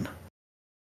 11.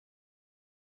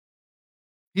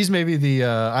 He's maybe the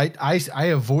I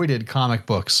avoided comic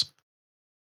books.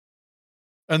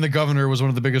 And the Governor was one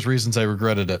of the biggest reasons I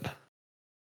regretted it.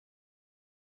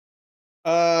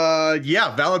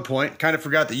 Yeah, valid point. Kind of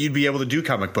forgot that you'd be able to do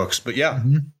comic books, but yeah.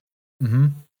 Mm-hmm. Mm-hmm.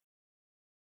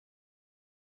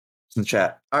 In the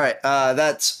chat. All right,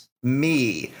 that's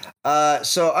me.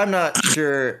 So I'm not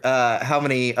sure how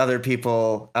many other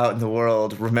people out in the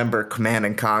world remember Command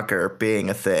and Conquer being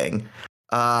a thing.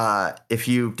 If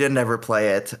you didn't ever play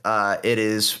it, it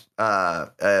is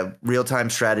a real-time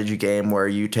strategy game where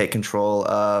you take control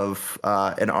of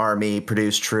an army,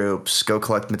 produce troops, go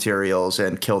collect materials,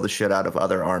 and kill the shit out of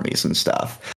other armies and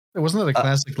stuff. Wasn't that a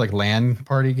classic LAN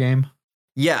party game?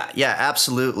 Yeah,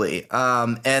 absolutely.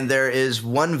 And there is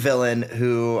one villain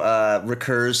who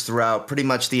recurs throughout pretty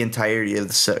much the entirety of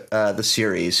the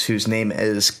series, whose name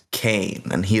is Cain,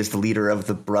 and he is the leader of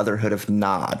the Brotherhood of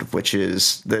Nod, which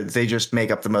is they just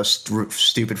make up the most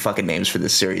stupid fucking names for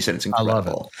this series, and it's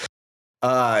incredible. I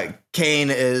love it. Cain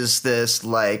is this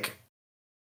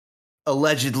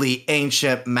allegedly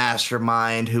ancient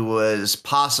mastermind who was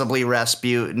possibly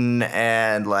Rasputin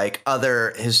and like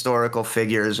other historical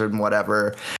figures and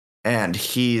whatever. And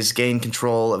he's gained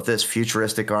control of this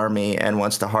futuristic army and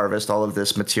wants to harvest all of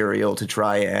this material to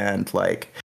try and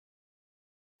like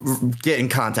get in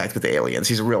contact with aliens.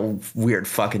 He's a real weird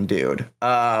fucking dude.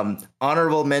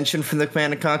 Honorable mention from the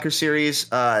Command and Conquer series,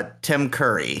 Tim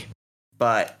Curry,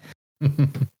 but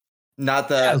not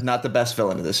the best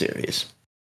villain of the series.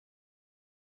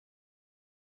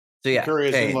 So yeah, Curry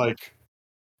isn't like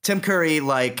Tim Curry,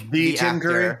 like the Tim actor.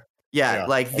 Curry? Yeah,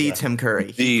 like the Tim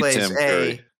Curry. The Tim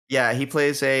Curry. He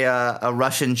plays a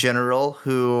Russian general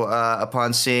who,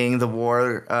 upon seeing the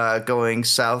war going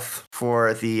south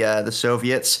for the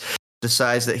Soviets,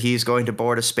 decides that he's going to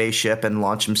board a spaceship and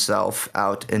launch himself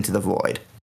out into the void.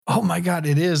 Oh my God,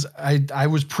 it is. I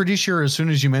was pretty sure as soon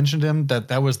as you mentioned him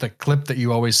that was the clip that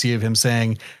you always see of him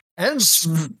saying, "And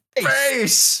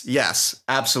space." Yes,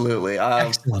 absolutely.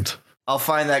 Excellent. I'll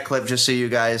find that clip just so you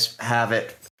guys have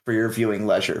it for your viewing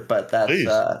leisure. But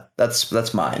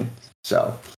that's mine.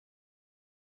 So.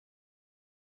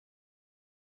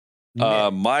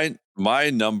 My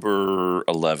number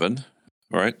 11,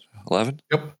 right? 11?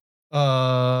 Yep.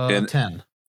 10.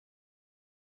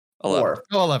 11.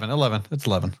 Oh, 11. It's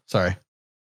 11. Sorry.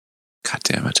 God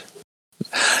damn it.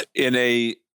 In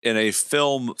a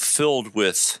film filled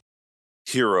with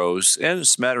heroes and a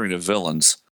smattering of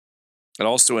villains, and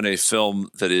also in a film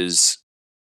that is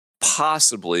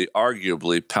possibly,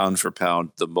 arguably, pound for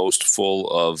pound, the most full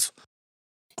of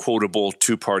quotable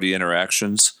two-party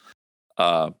interactions,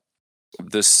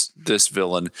 this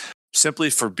villain, simply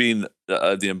for being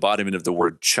the embodiment of the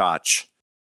word Chotch,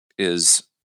 is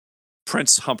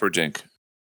Prince Humperdinck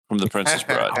from The Princess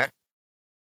Bride.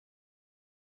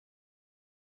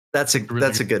 That's a good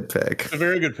pick. It's a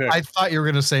very good pick. I thought you were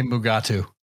going to say Mugatu.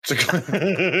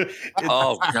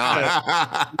 Oh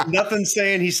God! Nothing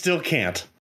saying he still can't.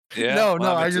 Yeah, No.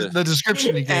 The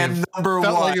description he gave. And number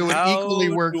felt one, like it would equally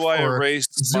work do I for erase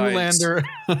Zoolander.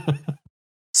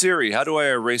 Siri, how do I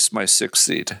erase my 6th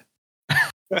seed?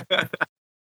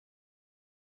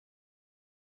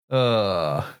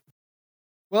 Well,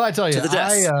 I tell you, To the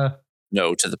death.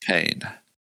 No, to the pain.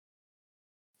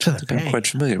 I'm quite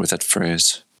familiar with that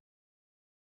phrase.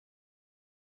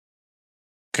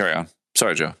 Carry on.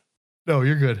 Sorry, Joe. No,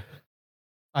 you're good.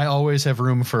 I always have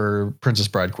room for Princess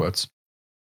Bride quotes.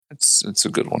 It's a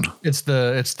good one. It's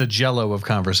the Jello of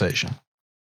conversation.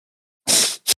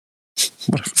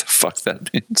 Whatever the fuck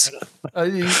that means. I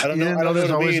don't know There's what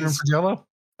it always means. room for Jello.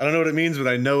 I don't know what it means, but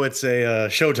I know it's a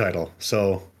show title.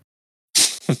 So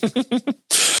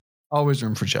Always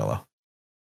room for Jello.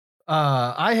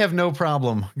 I have no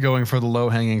problem going for the low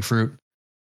hanging fruit.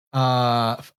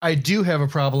 I do have a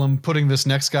problem putting this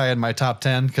next guy in my top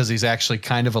 10 because he's actually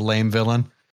kind of a lame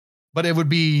villain. But it would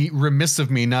be remiss of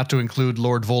me not to include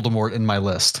Lord Voldemort in my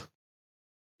list.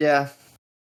 Yeah.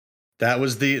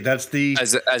 that's the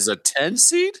As a 10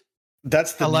 seed?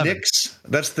 That's the 11. Knicks.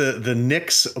 That's the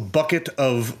Knicks bucket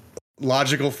of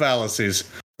logical fallacies.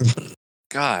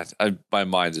 God, my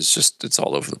mind is it's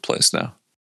all over the place now.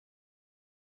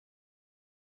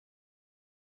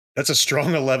 That's a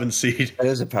strong 11 seed. That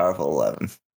is a powerful 11.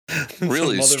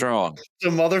 Really strong. The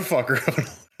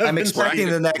motherfucker. I'm expecting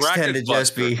the next 10 to bracket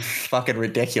just be buster. fucking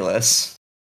ridiculous.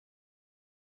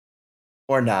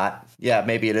 Or not. Yeah,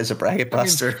 maybe it is a bracket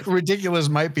buster. I mean, ridiculous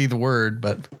might be the word,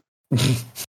 but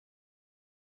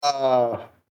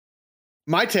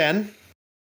My 10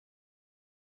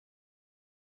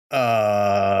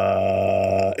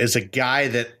 is a guy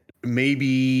that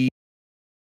maybe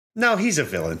no, he's a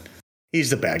villain. He's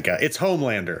the bad guy. It's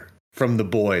Homelander from The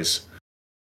Boys.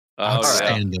 Oh,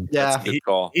 outstanding. Yeah. That's a good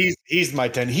call. He's my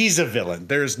 10. He's a villain.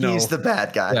 There's no He's the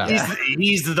bad guy. Yeah. Yeah.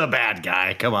 he's the bad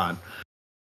guy. Come on.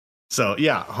 So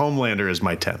yeah, Homelander is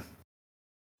my 10.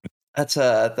 That's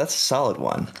a solid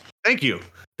one. Thank you.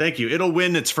 It'll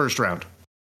win its first round.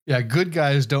 Yeah, good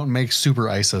guys don't make super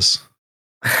ISIS.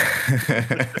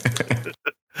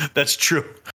 That's true.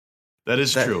 That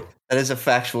is true. That is a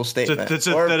factual statement.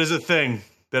 That is a thing.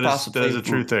 That is a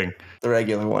true thing. The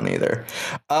regular one either.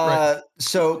 Right.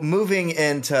 So moving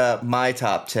into my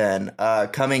top 10,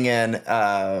 coming in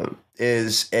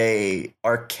is a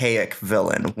archaic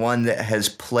villain, one that has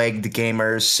plagued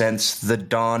gamers since the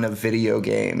dawn of video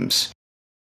games.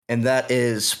 And that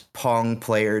is Pong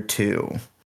Player 2.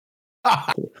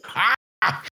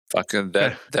 Fucking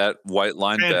that white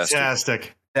line bastard.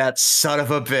 Fantastic. That son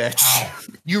of a bitch.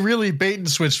 You really bait and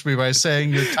switched me by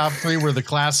saying your top 3 were the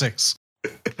classics.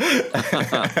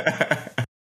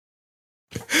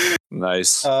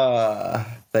 Nice.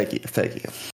 Thank you.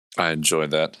 I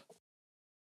enjoyed that.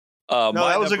 No, My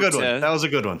that was a number good 10 one. That was a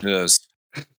good one. Yes.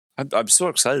 I'm so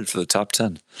excited for the top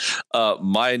 10.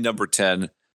 My number 10,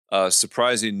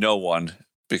 surprising no one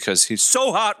because he's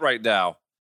so hot right now.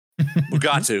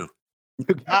 Mugatu.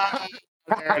 There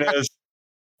it is.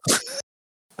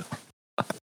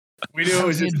 We knew it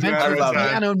was The just inventor of the love it.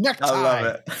 piano necktie. I love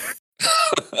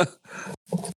it.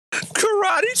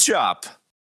 Karate chop.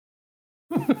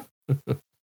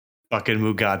 Fucking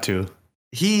Mugatu.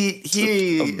 He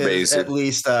is Amazing. at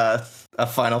least a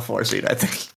Final Four seed, I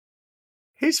think.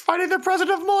 He's fighting the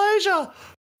president of Malaysia.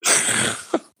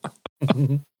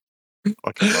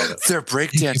 Fucking love it. Their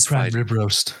breakdance Prime fight. rib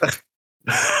roast.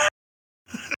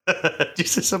 Did you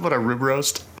say something about a rib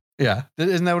roast? Yeah,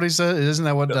 isn't that what he said? Isn't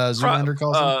that what Zoolander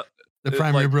calls him? The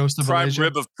prime rib roast of prime Malaysia.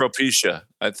 rib of Propecia,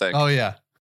 I think. Oh yeah,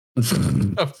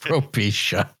 of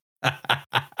Propecia.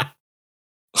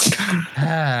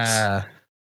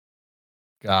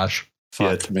 Gosh,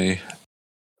 Fuck me.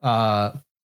 my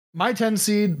 10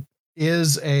 seed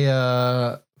is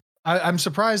a. I'm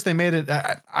surprised they made it.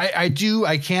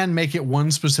 I can make it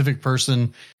one specific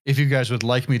person if you guys would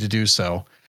like me to do so,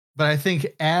 but I think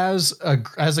as a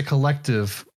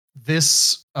collective,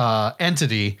 this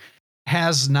entity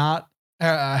has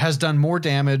done more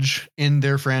damage in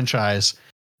their franchise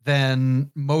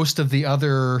than most of the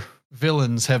other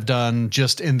villains have done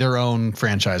just in their own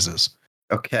franchises.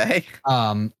 Okay.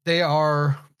 They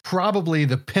are probably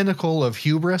the pinnacle of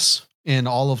hubris in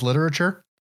all of literature,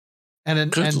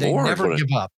 and they Lord, never what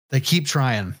give up. They keep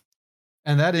trying,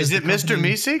 and that is it the Mr.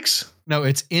 company- Meeseeks? No,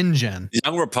 it's InGen.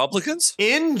 Young Republicans?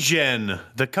 InGen,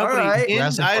 the company. All right.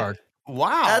 Jurassic Park.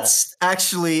 Wow. That's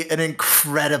actually an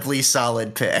incredibly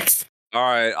solid pick. All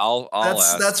right, I'll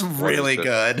ask. That's What really is it?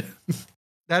 good.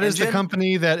 That is the InGen?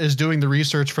 company that is doing the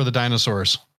research for the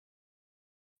dinosaurs.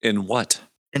 In what?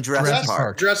 In Jurassic Jurassic Park.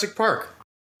 Park. Jurassic Park.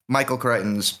 Michael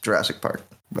Crichton's Jurassic Park.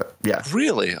 But yeah.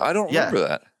 Really? I don't Yeah. remember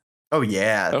that. Oh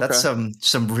yeah, that's Okay.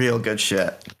 some real good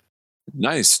shit.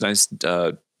 Nice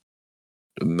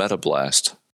Meta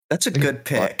Blast. That's a good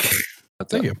pick.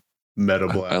 Thank you. Meta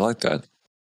I Blast. like that.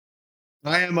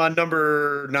 I am on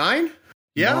number 9.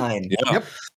 Yeah. 9. Yeah.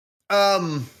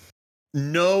 Yep.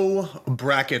 No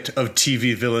bracket of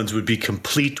TV villains would be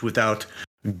complete without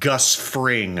Gus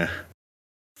Fring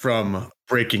from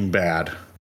Breaking Bad.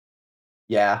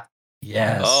 Yeah.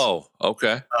 Yes. Oh,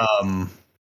 okay.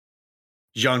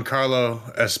 Giancarlo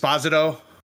Esposito.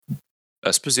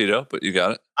 Esposito, but you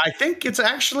got it. I think it's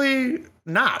actually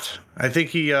not. I think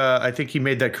he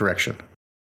made that correction.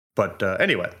 But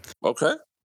anyway, Okay.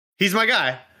 he's my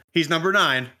guy. He's number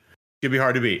 9. Could be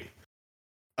hard to beat.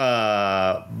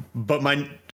 But my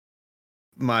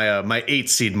 8th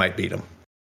seed might beat him.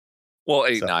 Well,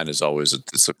 8, So- 9 is always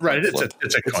it's a Right, it's flip. a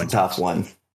It's coin a tough one.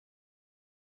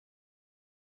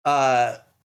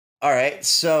 All right.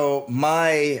 So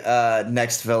my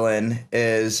next villain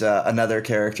is another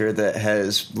character that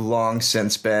has long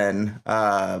since been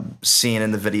seen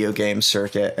in the video game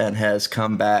circuit and has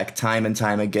come back time and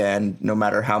time again, no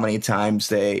matter how many times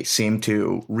they seem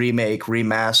to remake,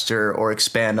 remaster, or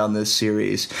expand on this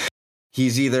series.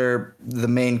 He's either the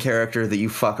main character that you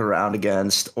fuck around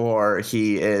against, or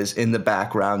he is in the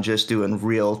background just doing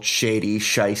real shady,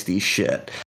 shisty shit.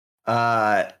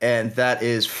 And that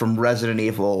is from Resident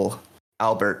Evil,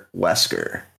 Albert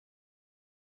Wesker.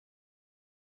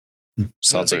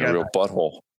 Sounds like a real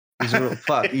butthole. He's a real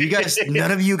fuck. You guys,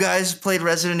 none of you guys played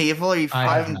Resident Evil? Are you I fucking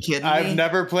haven't. kidding me? I've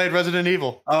never played Resident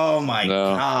Evil. Oh my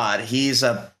No. god, he's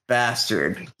a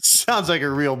bastard. Sounds like a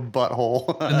real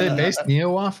butthole. Did they base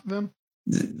Neo off of him?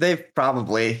 They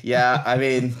probably, yeah. I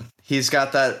mean, he's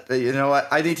got that. You know what?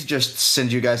 I need to just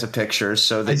send you guys a picture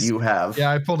so that you have.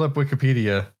 Yeah, I pulled up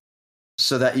Wikipedia.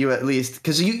 So that you at least,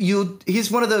 because he's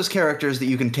one of those characters that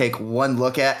you can take one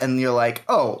look at and you're like,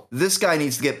 oh, this guy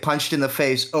needs to get punched in the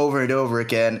face over and over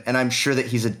again, and I'm sure that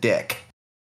he's a dick.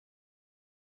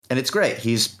 And it's great.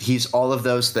 He's all of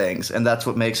those things, and that's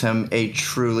what makes him a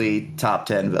truly top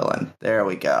 10 villain. There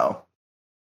we go.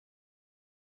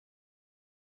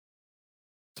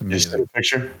 It's amazing.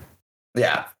 Picture.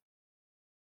 Yeah.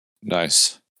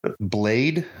 Nice.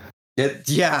 Blade.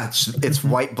 It's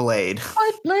White Blade.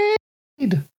 White Blade.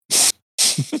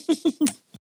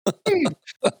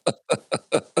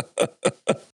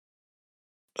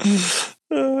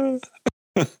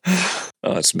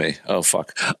 Oh, that's me. Oh,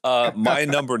 fuck. My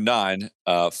number 9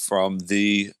 from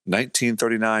the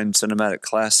 1939 cinematic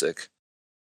classic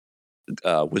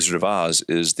Wizard of Oz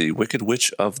is the Wicked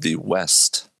Witch of the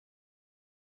West.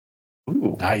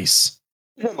 Ooh, Nice.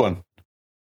 good one.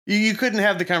 You couldn't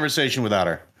have the conversation without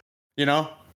her. You know?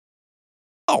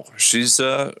 Oh, she's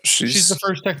She's the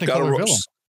first got a Technicolor villain.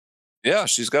 Yeah,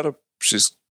 she's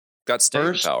Got staying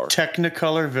First power.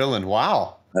 Technicolor villain.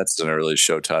 Wow. That's an early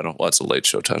show title. Well, that's a late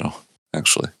show title,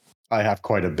 actually. I have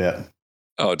quite a bit.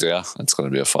 Oh, yeah. That's going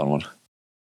to be a fun one.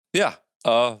 Yeah.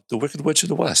 The Wicked Witch of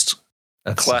the West.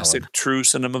 That's Classic, solid. true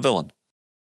cinema villain.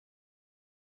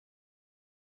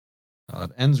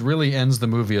 It really ends the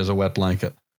movie as a wet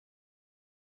blanket.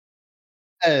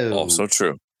 Also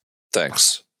true.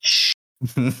 Thanks.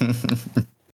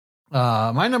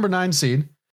 My number 9 seed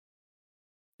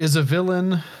is a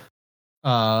villain,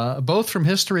 both from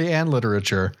history and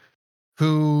literature,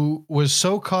 who was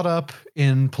so caught up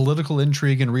in political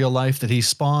intrigue in real life that he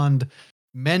spawned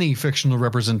many fictional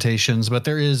representations, but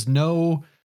there is no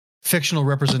fictional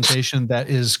representation that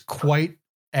is quite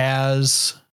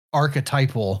as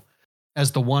archetypal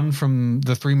as the one from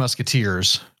the Three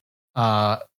Musketeers,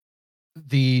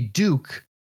 the Duke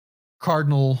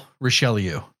Cardinal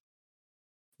Richelieu.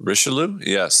 Richelieu?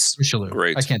 Yes. Richelieu.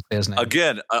 Great. I can't say his name.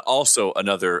 Again, also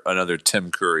another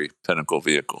Tim Curry pinnacle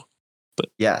vehicle. But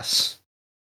Yes.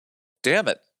 damn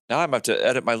it. Now I'm about to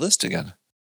edit my list again.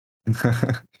 You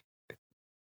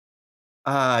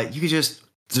could just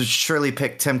surely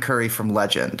pick Tim Curry from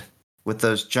Legend with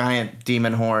those giant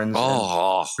demon horns.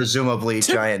 Oh, And presumably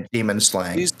giant demon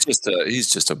slang. he's just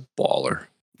a baller.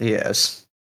 He is.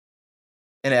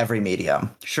 In every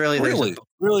medium. Surely Really,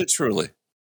 really, truly.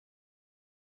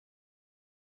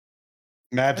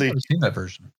 I've Madly, never seen that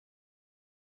version.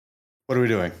 what are we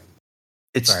doing?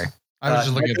 it's Sorry. I was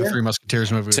just looking at the Three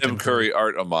Musketeers movie. with Tim Curry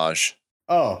art homage.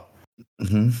 Oh,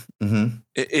 His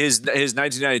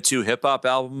 1992 hip hop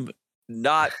album,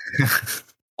 not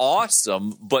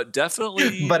awesome, but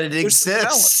definitely. but it there's some talent.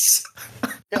 exists.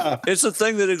 yeah. It's a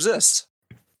thing that exists.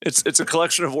 It's a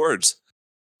collection of words.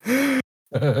 Yeah.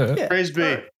 Praise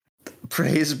be.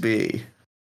 Praise be.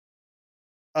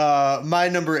 My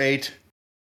number 8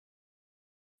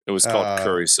 It was called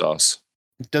curry sauce.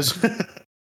 does.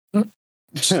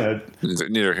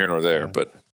 Neither here nor there,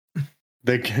 but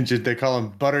they call him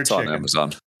butter it's on chicken.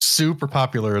 Amazon. Super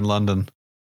popular in London.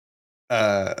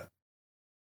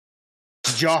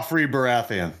 Joffrey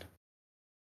Baratheon.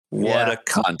 What Yeah. a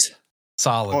cunt.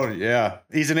 Solid. Oh yeah,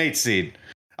 he's an 8 seed.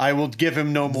 I will give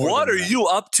him no more. What than are that. you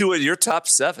up to in your top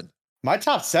 7? My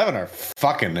top 7 are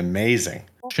fucking amazing.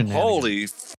 Shenanigans. Holy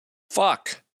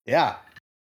fuck. Yeah,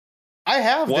 I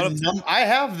have One I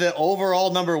have the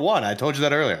overall number 1. I told you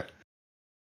that earlier.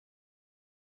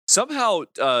 Somehow,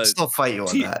 I'll still fight you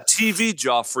on that. TV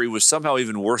Joffrey was somehow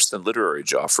even worse than literary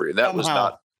Joffrey. That was Somehow.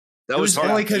 not. That It was hard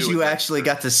only to do because you with that. actually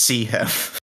got to see him.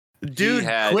 Dude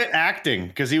had- quit acting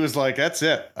because he was like, "That's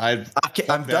it. I've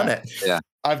I've done it.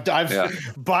 I've Yeah.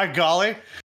 by golly,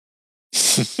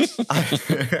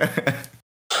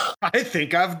 I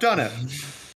think I've done it."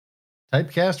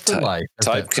 Typecast for life. That's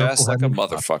that Typecast like a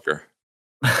purple-headed fuck.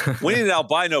 motherfucker. We need an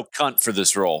albino cunt for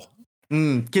this role. Get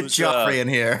Who's, Joffrey in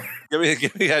here. Give me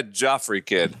a Joffrey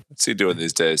kid. What's he doing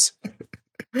these days?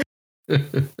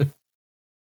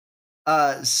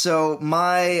 So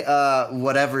my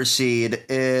whatever seed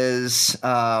is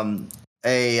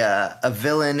a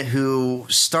villain who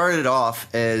started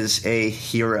off as a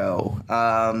hero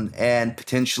and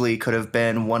potentially could have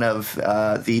been one of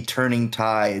the turning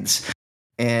tides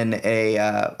in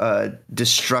a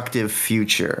destructive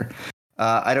future.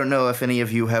 I don't know if any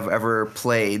of you have ever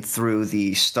played through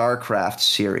the StarCraft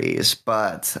series,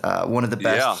 but one of the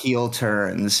best heel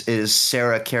turns is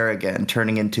Sarah Kerrigan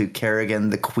turning into Kerrigan,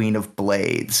 the Queen of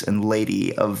Blades and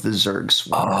Lady of the Zerg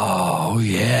Swarm. Oh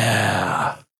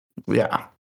yeah. Yeah.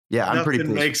 I'm pretty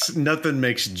pleased. Nothing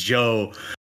makes Joe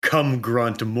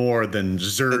Cumgrunt more than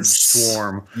Zerg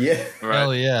Swarm. Yeah.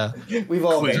 Hell yeah. We've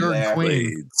all been Zerg there.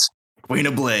 Queen. Queen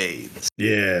of Blades.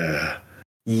 Yeah.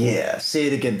 Yeah. Say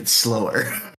it again, but slower.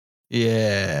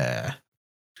 Yeah.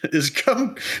 Is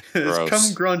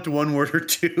Cumgrunt one word or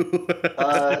two?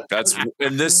 That's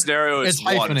in this scenario. It's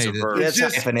one. hyphenated. It's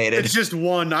hyphenated. It's just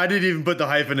one. I didn't even put the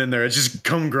hyphen in there. It's just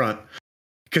Cumgrunt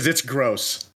because it's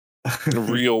gross.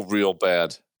 real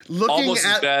bad. Almost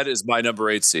as At bad as my number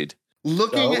 8 seed.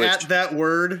 looking at that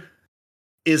word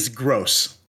is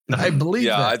gross. I believe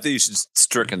Yeah, I that. think you should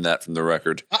stricken that from the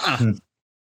record.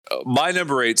 My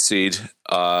number 8 seed,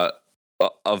 a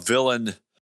villain,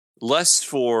 less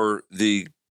for the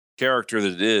character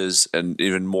that it is, and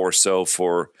even more so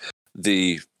for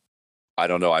the, I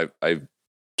don't know, I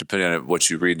depending on what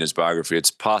you read in his biography,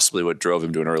 it's possibly what drove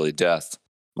him to an early death.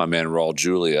 My man Raul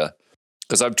Julia,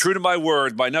 because I'm true to my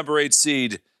word. My number 8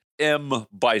 seed, M.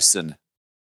 Bison.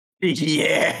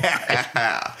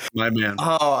 Yeah. My man.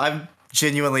 Oh, I'm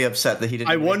genuinely upset that he didn't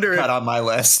I wonder cut if- on my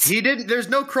list. He didn't. There's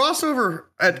no crossover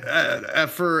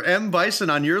for M. Bison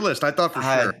on your list. I thought for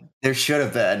sure. There should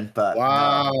have been, but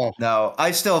Wow. no.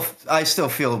 I still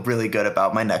feel really good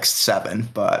about my next 7,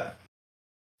 but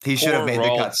he should have Poor made the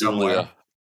Raul cut somewhere. Julia.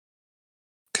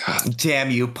 God.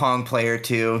 Damn you, Pong Player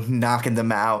 2, knocking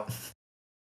them out.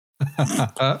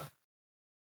 That's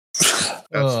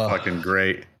fucking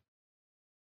great.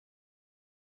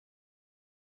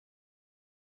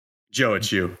 Joe,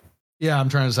 it's you. Yeah, I'm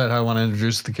trying to decide how I want to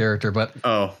introduce the character, but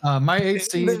my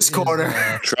 8th seed This corner.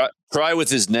 is, Try with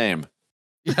his name.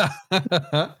 yeah.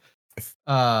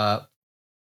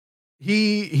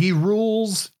 He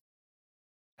rules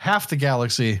half the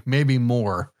galaxy, maybe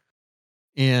more,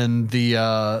 in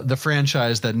the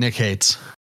franchise that Nick hates.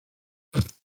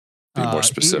 Be more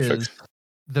specific. He is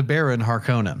the Baron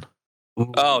Harkonnen.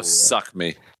 Oh, Ooh. suck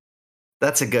me.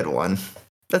 That's a good one.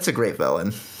 That's a great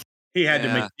villain. He had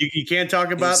to make. You can't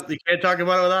talk about. You can't talk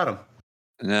about it without him.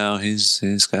 No,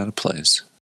 he's got a place.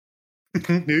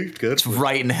 Good. It's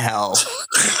right in hell.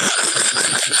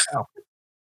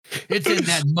 It's in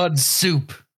that mud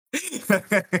soup.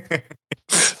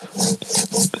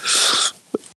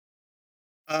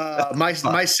 My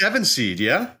 7 seed,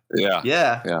 yeah. Yeah.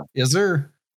 Yeah. Yes, sir.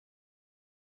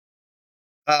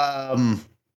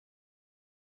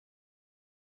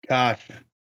 Gosh,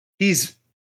 he's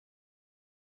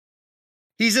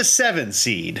a 7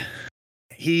 seed.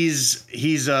 He's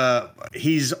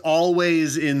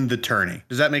always in the tourney.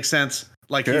 Does that make sense?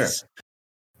 Like Sure.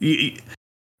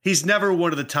 he's never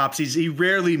one of the top seeds. He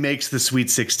rarely makes the Sweet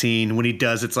 16. When he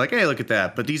does, it's like, hey, look at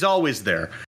that. But he's always there.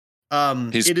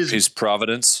 He's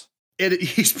Providence.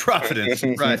 He's Providence,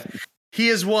 right? He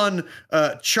has won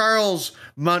Charles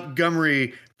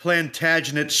Montgomery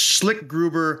Plantagenet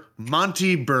Schlick-Gruber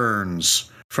Monty Burns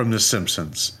from The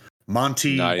Simpsons.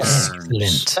 Monty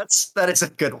Burns. That is a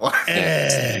good one.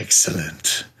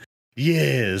 Excellent.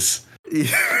 Yes.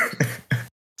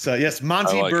 So yes,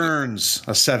 Monty Burns,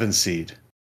 a 7 seed.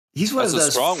 He's one That's of a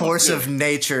those strong one, force too. of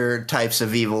nature types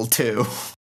of evil too.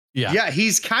 Yeah.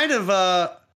 He's kind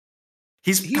of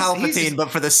He's Palpatine,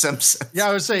 but for the Simpsons. Yeah,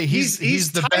 I would say he's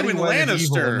the Betty Tywin White of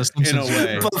evil in the Lannister in a Simpsons.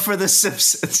 way. But for the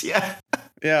Simpsons, yeah.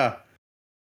 Yeah.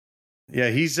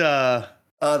 He's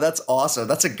That's awesome.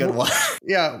 That's a good one.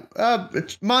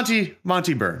 it's Monty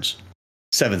Burns,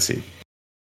 7 seed.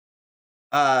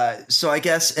 So I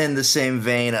guess in the same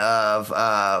vein of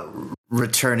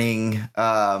returning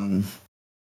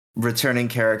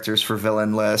characters for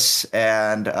villain lists,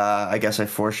 and I guess I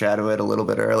foreshadowed it a little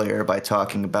bit earlier by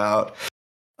talking about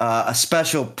a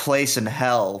special place in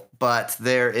hell, but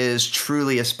there is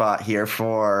truly a spot here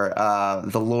for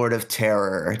the Lord of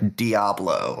Terror,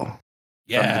 Diablo,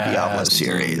 from the Diablo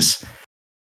series.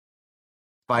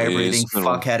 Fire-breathing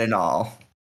fuckhead and all.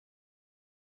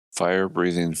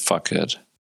 Fire-breathing fuckhead.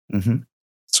 Mm-hmm.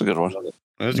 That's a good one.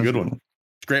 That's a good one.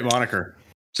 It's a great moniker.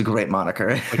 It's a great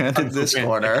moniker. This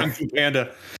corner. Kung Fu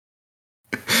Panda.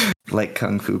 Like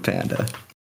Kung Fu Panda.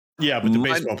 Yeah, but the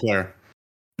baseball player.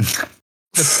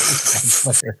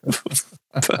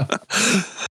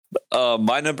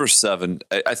 My number 7,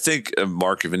 I think a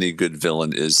mark of any good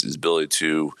villain is his ability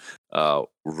to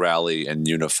rally and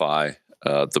unify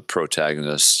the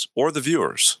protagonists or the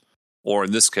viewers, or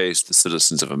in this case, the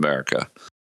citizens of America.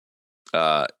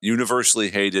 Universally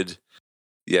hated,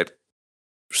 yet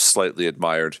slightly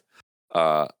admired.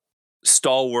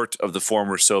 Stalwart of the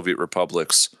former Soviet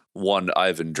republics, one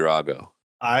Ivan Drago.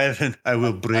 Ivan, I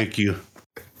will break you.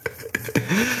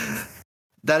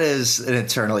 That is an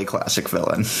eternally classic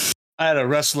villain. I had a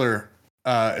wrestler,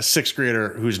 a 6th grader,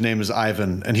 whose name is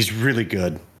Ivan, and he's really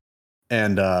good.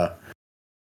 And I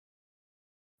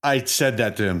said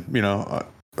that to him,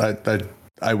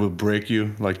 I will break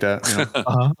you, like that.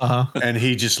 And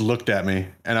he just looked at me,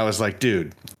 and I was like,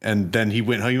 dude. And then he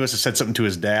went home. He must have said something to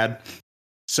his dad.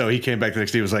 So he came back the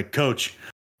next day. He was like, Coach,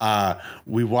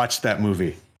 we watched that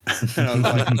movie. And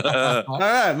I was like, all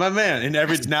right, my man.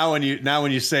 And now when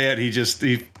you say it,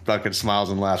 he fucking smiles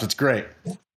and laughs. It's great.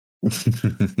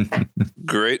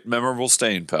 Great, memorable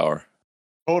staying power.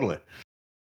 Totally.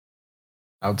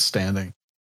 Outstanding.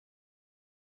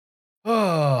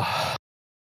 Oh.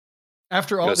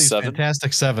 After all these 7?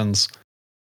 fantastic 7s,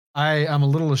 I am a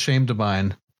little ashamed of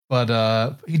mine,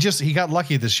 but he got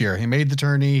lucky this year. He made the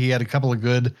tourney. He had a couple of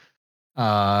good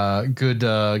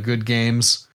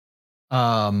games.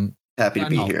 Happy to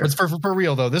be here. But for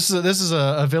real though, this is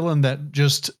a villain that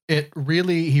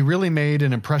he really made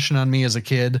an impression on me as a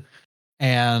kid,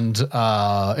 and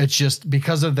it's just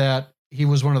because of that, he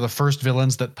was one of the first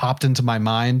villains that popped into my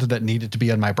mind that needed to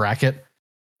be on my bracket.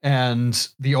 And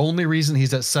the only reason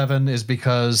he's at 7 is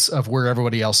because of where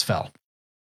everybody else fell.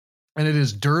 And it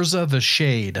is Durza the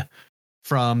Shade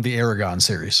from the Aragon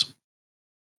series.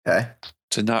 Okay.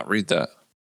 Did not read that.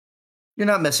 You're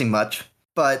not missing much,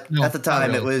 but No, at the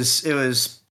time not really. it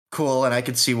was cool, and I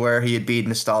could see where he'd be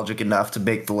nostalgic enough to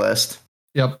make the list.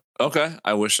 Yep. Okay,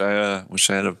 I wish I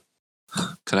had a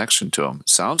connection to him.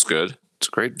 Sounds good. It's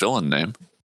a great villain name.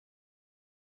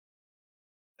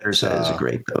 There's a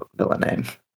great villain name.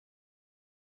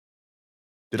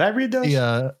 Did I read those?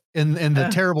 In the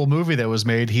terrible movie that was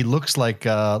made, he looks like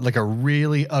a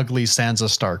really ugly Sansa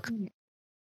Stark.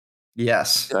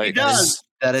 Yes, He does.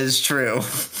 that is true.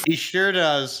 He sure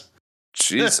does.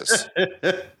 Jesus.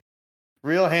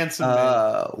 Real handsome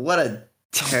man. What a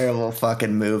terrible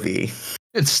fucking movie.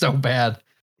 It's so bad.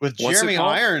 With What's it Jeremy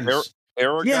called? Irons.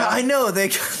 Aragon? Yeah, I know they.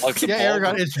 Like the Yeah, bald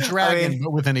Aragon. one? It's Dragon,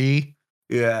 but with an E.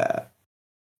 Yeah,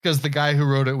 Because the guy who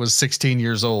wrote it was 16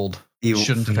 years old. He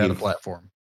shouldn't have had a platform.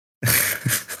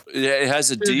 Yeah, it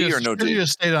has a D or no Should D? have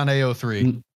stayed on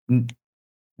AO3.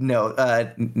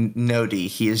 No D.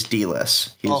 He is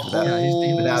D-less. He's without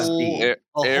D. A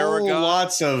whole Aragon?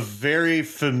 lots of very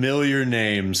familiar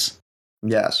names.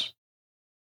 Yes.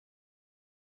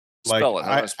 Spell it.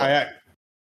 How do I spell it?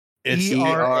 It's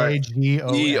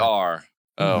ERAGON. E-R.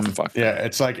 Oh, Mhm. fuck. Yeah,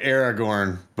 it's like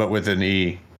Aragorn, but with an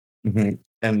E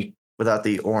And without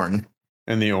the orn.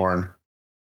 and the Orn.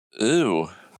 Ew.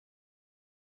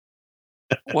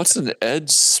 What's an Ed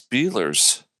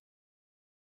Spielers?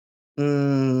 I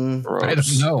don't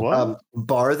Gross. know. What?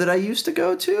 Bar that I used to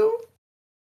go to.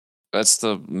 That's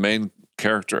the main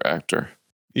character actor.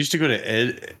 Used to go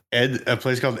to a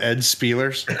place called Ed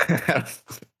Spielers, I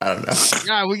don't know.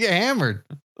 Yeah, we get hammered.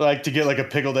 like to get like a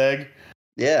pickled egg.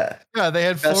 Yeah. Yeah, they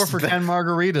had 4 for 10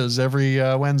 margaritas every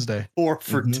Wednesday. 4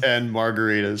 for Mhm. 10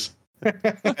 margaritas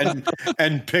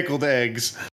and pickled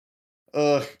eggs.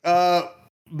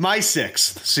 My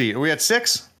 6th seed. Are we at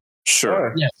 6?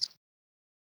 Sure. Yes.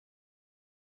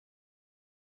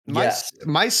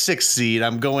 My 6th seed,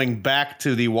 I'm going back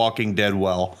to the Walking Dead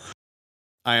well.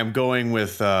 I am going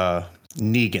with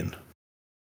Negan.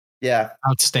 Yeah. Well,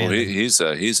 Outstanding. he's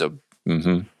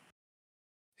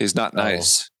not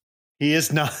nice. He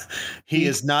is not. He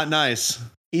is not nice.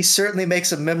 He certainly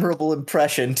makes a memorable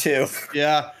impression too.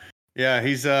 Yeah, yeah.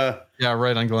 He's Yeah,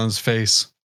 right on Glenn's face.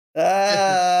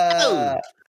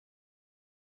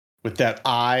 with that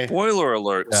eye. Spoiler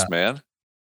alerts, Yeah. man.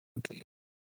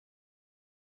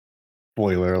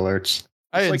 Spoiler alerts.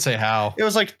 I didn't like- say how. It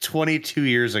was like 22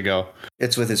 years ago.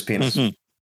 It's with his penis. Mhm.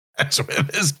 That's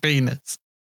with his penis.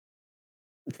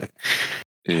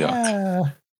 Yeah.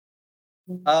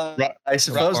 I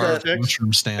suppose that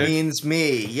Mushroom stand. means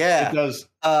me. It Yeah. does.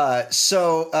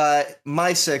 So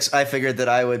my 6, I figured that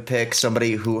I would pick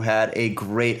somebody who had a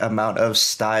great amount of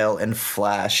style and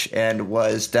flash and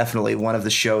was definitely one of the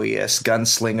showiest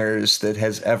gunslingers that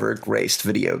has ever graced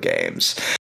video games.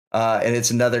 And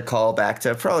it's another callback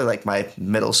to probably like my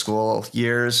middle school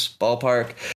years,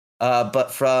 ballpark.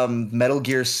 But from Metal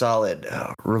Gear Solid,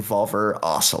 Revolver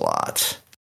Ocelot.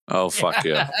 Oh, fuck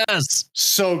yeah. Yes.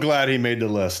 So glad he made the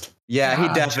list. Yeah,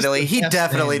 God, just the he best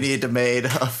definitely names. needed to made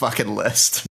a fucking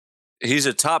list. He's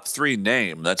a top 3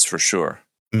 name, that's for sure.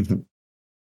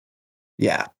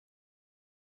 Yeah.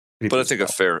 But I think a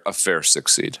fair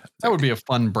 6 seed. That would be a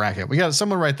fun bracket. We got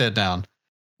someone write that down.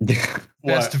 Best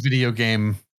What? video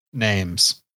game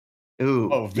names.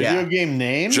 Ooh. Oh, video game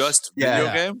names? Just Yeah.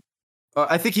 video game?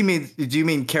 I think you mean. Do you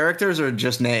mean characters or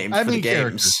just names I for the mean games?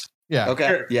 characters. Yeah. Okay.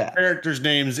 Char- Yeah. Characters'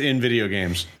 names in video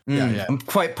games. Yeah, yeah. I'm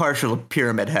quite partial to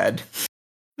Pyramid Head.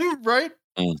 Right?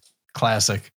 Mm.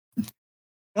 Classic.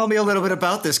 Tell me a little bit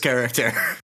about this character.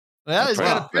 Well, he's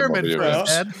got a pyramid for Well, his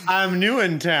head. I'm new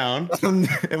in town.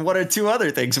 And what are 2 other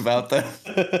things about them?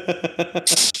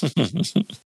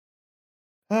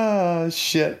 Oh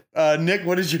shit. Nick,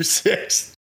 what is your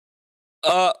 6th?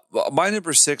 My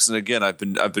number 6, and again, I've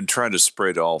been trying to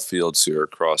spray to all fields here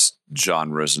across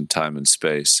genres and time and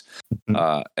space.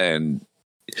 And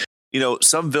you know,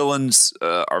 some villains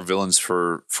are villains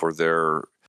for their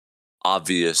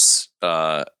obvious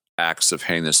acts of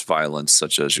heinous violence,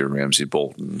 such as your Ramsay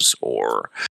Boltons, or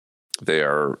they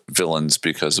are villains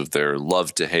because of their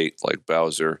love to hate, like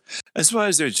Bowser, as well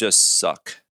as they just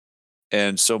suck.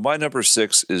 And so my number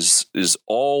 6 is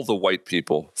all the white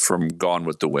people from Gone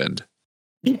with the Wind.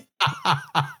 Yeah.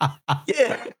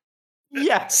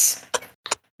 Yes.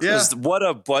 Yeah. 'Cause what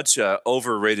a bunch of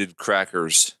overrated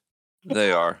crackers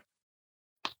they are.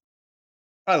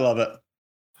 I love it.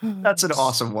 That's an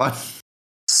awesome one.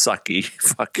 Sucky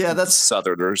fucking Yeah, that's-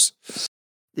 Southerners.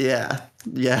 Yeah.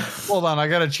 Yeah. Hold on, I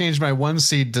got to change my 1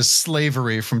 seed to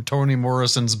Slavery from Toni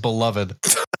Morrison's Beloved.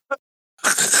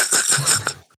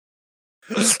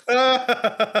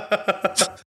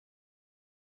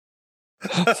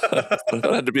 That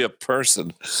had to be a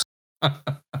person.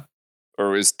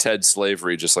 Or is Ted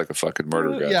Slavery just like a fucking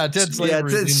murder guy? Yeah, Ted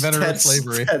Slavery, the inventor of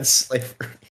slavery. Ted Slavery.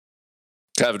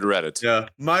 Haven't read it. Yeah,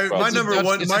 my number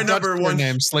one. My number one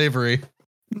name Slavery.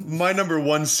 My number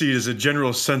one seed is a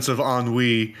general sense of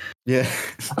ennui. Yeah.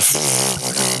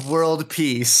 World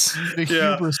peace. The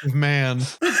hubris of man.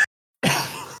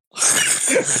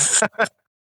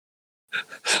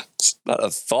 It's not a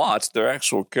thought. They're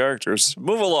actual characters.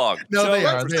 Move along. No, they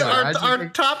are. Our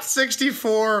top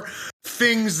 64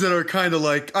 things that are kind of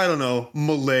like, I don't know,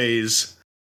 malaise.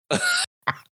 Our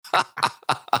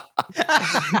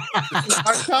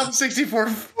top 64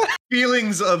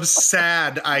 feelings of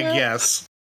sad, I guess.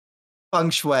 Feng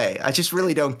shui. I just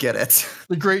really don't get it.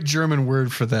 The great German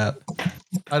word for that.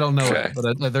 I don't know it,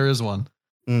 but there is one.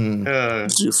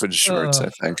 Doofenshmirtz, I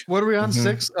think. What are we on?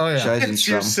 6? Oh, yeah. It's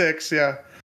your 6, yeah.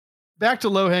 Back to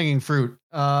low-hanging fruit.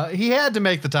 He had to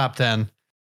make the top 10.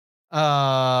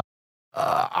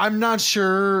 I'm not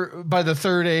sure by the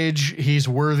third age he's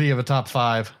worthy of a top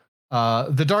 5.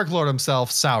 The Dark Lord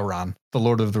himself, Sauron, the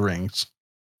Lord of the Rings.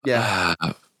 Yeah.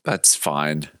 That's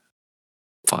fine.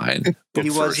 Fine. He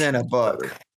was in a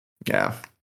book. Yeah.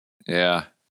 Yeah.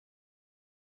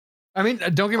 I mean,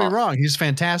 don't get me wrong. He's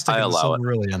fantastic in the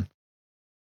Silmarillion.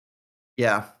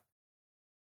 Yeah.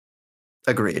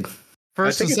 Agreed.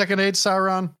 First and second age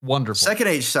Sauron, wonderful. Second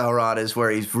age Sauron is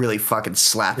where he's really fucking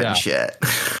slapping shit.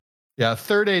 Yeah,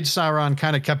 third age Sauron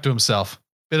kind of kept to himself.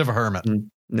 Bit of a hermit.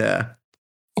 Yeah.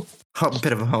 A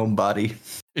bit of a homebody.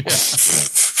 Yeah.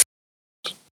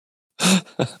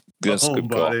 That's good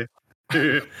call.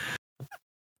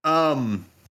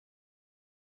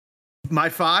 My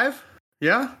 5?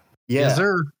 Yeah? Yeah. Yes,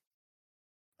 sir.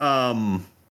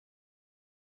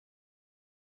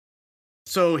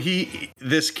 So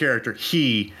this character,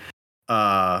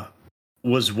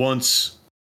 was once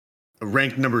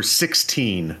ranked number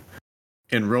 16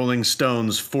 in Rolling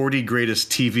Stone's 40 greatest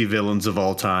TV villains of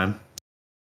all time.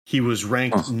 He was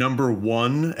ranked number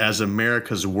 1 as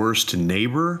America's worst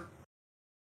neighbor.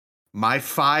 My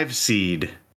 5 seed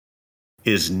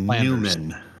is Flanders.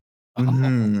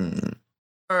 Newman.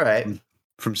 All right.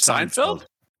 From Seinfeld?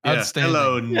 Yeah. Outstanding.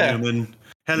 Hello, Newman.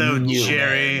 Hello, Newman.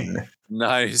 Jerry.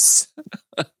 Nice.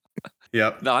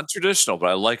 Yep. Non-traditional, but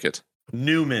I like it.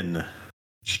 Newman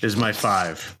is my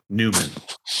 5. Newman.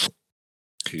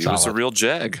 He was a real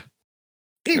jag.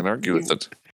 You can argue with it.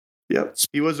 Yep.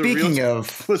 He was a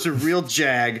real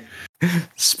jag.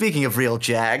 Speaking of real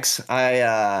jags,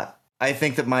 I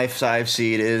think that my 5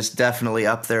 seed is definitely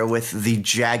up there with the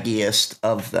jaggiest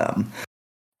of them.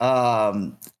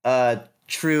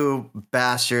 True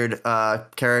bastard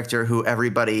character who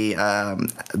everybody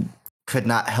could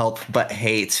not help but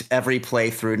hate every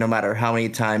playthrough, no matter how many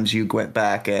times you went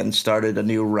back and started a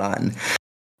new run.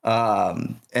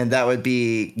 And that would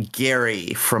be Gary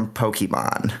from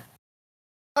Pokemon.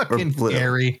 Fucking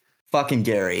Gary. Fucking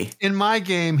Gary. In my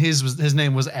game, his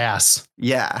name was Ass.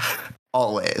 Yeah,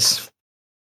 always.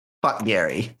 Fuck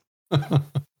Gary.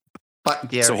 Fuck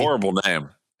Gary. It's a horrible name.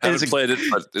 I haven't played it,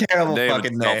 but the terrible name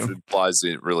fucking itself name. implies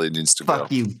it really needs to go.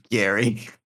 Fuck you, Gary.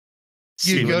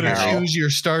 You'd go to choose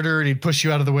your starter and he'd push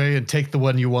you out of the way and take the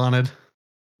one you wanted.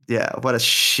 Yeah, what a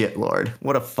shitlord.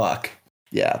 What a fuck.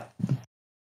 Yeah.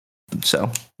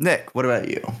 So, Nick, what about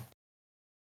you?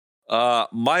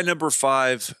 My number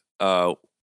 5,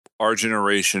 our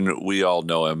generation, we all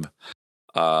know him.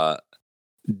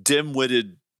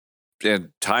 Dim-witted and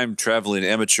time-traveling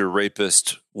amateur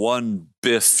rapist, one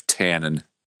Biff Tannen.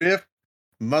 Biff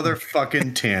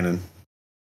motherfucking Tannen.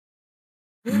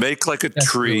 Make like a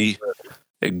tree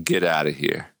and get out of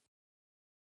here.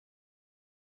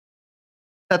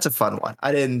 That's a fun one.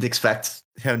 I didn't expect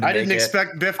him to I didn't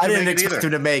expect Biff to make it either. I didn't expect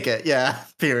him to make it. Yeah,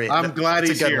 period. I'm glad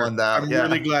he's here. I'm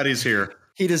really glad he's here.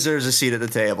 He deserves a seat at the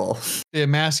table. The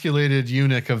emasculated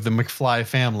eunuch of the McFly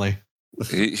family.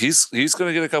 He's going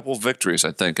to get a couple of victories,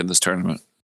 I think, in this tournament.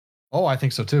 Oh, I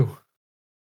think so too.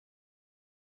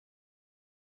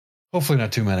 Hopefully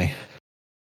not too many.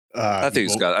 I think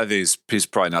he's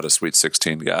probably not a Sweet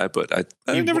 16 guy, but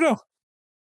I never know.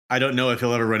 I don't know if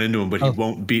he'll ever run into him, but he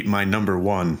won't beat my number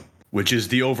 1, which is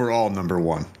the overall number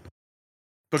 1.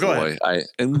 But go ahead.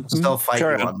 I'm still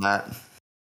fighting on that.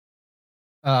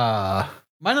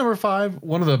 My number 5,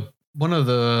 one of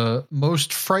the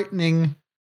most frightening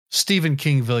Stephen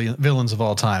King villains of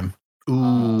all time.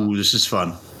 Ooh, this is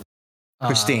fun.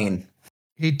 Christine.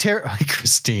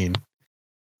 Christine.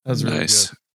 That's really nice.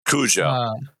 Good.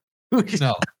 Cujo.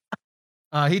 No.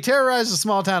 He terrorizes a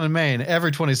small town in Maine every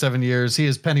 27 years. He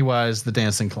is Pennywise the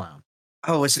Dancing Clown.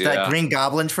 Oh, is it that Green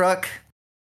Goblin truck?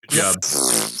 Good job.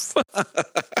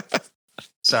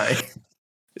 Sorry.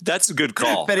 That's a good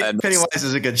call. Pennywise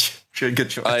is a good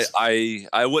choice.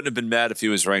 I wouldn't have been mad if he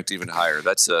was ranked even higher.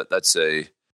 That's a.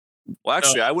 Well,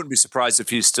 actually, I wouldn't be surprised if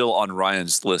he's still on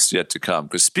Ryan's list yet to come.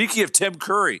 Because speaking of Tim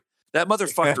Curry, that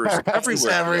motherfucker is everywhere. He's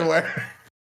everywhere.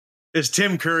 Is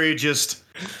Tim Curry just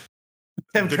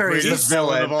Tim Curry's the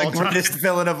villain of all time? The greatest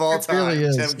villain of all time. Really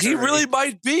is. He really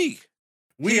might be.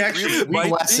 We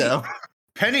might so.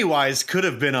 Pennywise could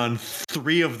have been on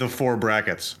 3 of the 4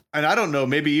 brackets, and I don't know.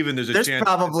 Maybe even there's chance.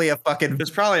 Probably a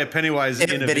Pennywise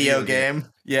in a video game.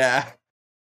 Yeah.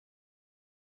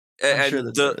 And sure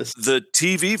the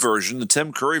TV version, the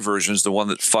Tim Curry version, is the one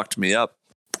that fucked me up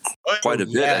quite a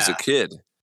bit as a kid.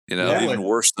 Even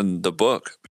worse than the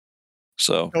book.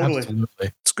 So totally,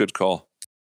 it's a good call.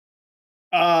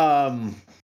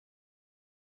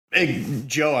 Hey,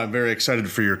 Joe, I'm very excited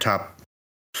for your top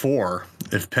 4.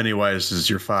 If Pennywise is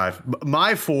your 5,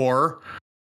 my 4,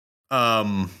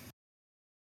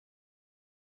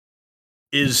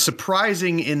 is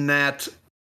surprising in that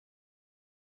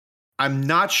I'm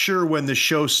not sure when the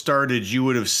show started you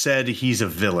would have said he's a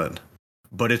villain,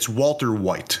 but it's Walter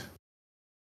White.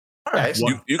 All right,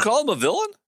 you call him a villain?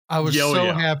 I was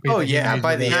happy. Oh yeah,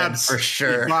 by the end for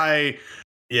sure.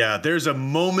 There's a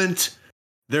moment.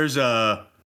 There's a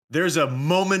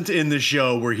moment in the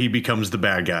show where he becomes the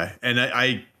bad guy, and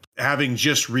I having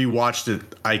just rewatched it,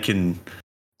 I can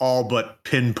all but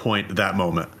pinpoint that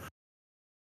moment.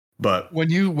 But when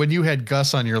you had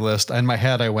Gus on your list, in my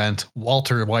head I went,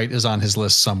 Walter White is on his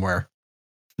list somewhere.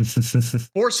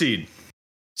 4 seed.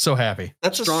 So happy.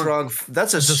 That's a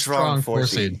strong 4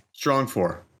 seed. Strong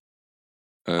 4.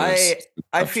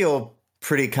 I feel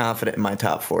pretty confident in my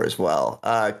top 4 as well.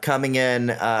 Coming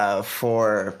in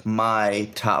for my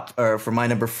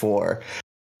number 4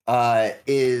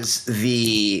 is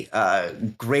the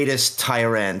greatest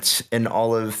tyrant in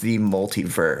all of the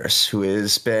multiverse, who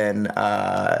has been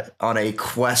on a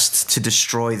quest to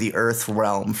destroy the Earth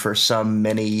realm for some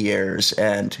many years,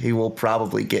 and he will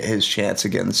probably get his chance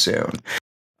again soon.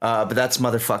 But that's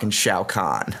motherfucking Shao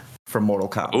Kahn from Mortal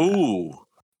Kombat. Ooh,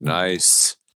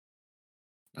 nice.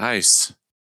 Nice.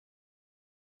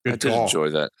 I did enjoy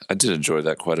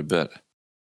that quite a bit.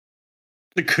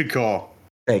 A good call.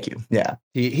 Thank you. Yeah,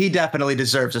 he definitely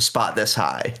deserves a spot this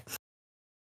high.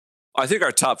 I think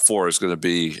our top 4 is going to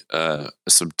be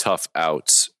some tough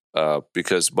outs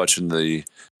because much in the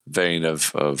vein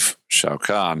of Shao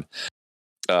Kahn.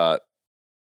 You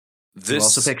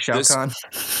also pick Shao Kahn?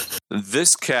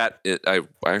 This cat, I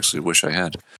actually wish I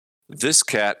had. This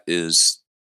cat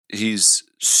he's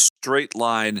straight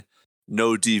line,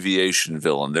 no deviation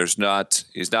villain. He's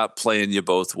not playing you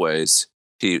both ways.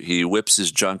 He whips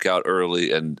his junk out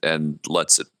early and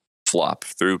lets it flop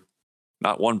through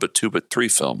not 1 but 2 but 3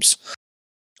 films.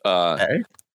 Okay.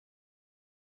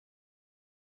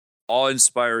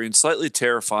 Awe-inspiring, slightly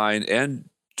terrifying, and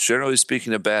generally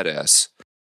speaking, a badass.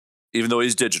 Even though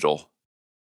he's digital.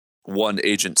 1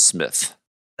 Agent Smith.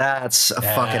 That's a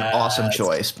fucking awesome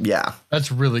choice. Yeah.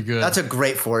 That's really good. That's a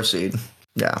great 4 seed.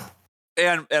 Yeah.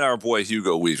 And our boy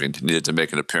Hugo Weaving needed to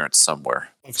make an appearance somewhere.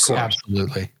 Of course.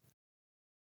 Absolutely.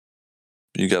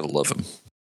 You gotta love him.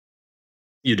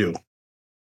 You do.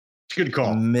 Good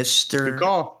call. Mr. Good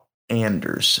call.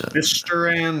 Anderson.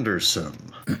 Mr. Anderson.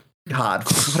 God,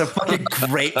 what a fucking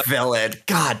great villain.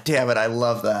 God damn it, I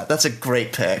love that. That's a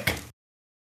great pick.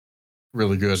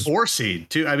 Really good. 4 seed,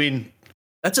 too. I mean,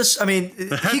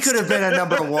 he could have been a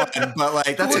number 1, but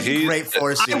like that's a great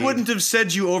 4 seed. I wouldn't have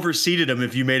said you overseeded him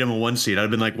if you made him a 1 seed. I'd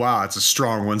have been like, wow, it's a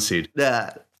strong 1 seed.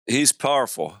 Yeah. He's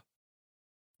powerful.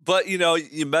 But,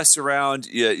 you mess around,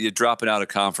 you're dropping out a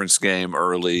conference game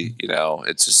early,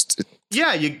 it's just...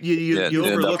 You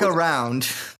overlook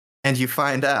around and you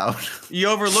find out. You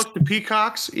overlook the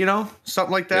peacocks,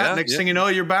 something like that. Next thing you know,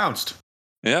 you're bounced.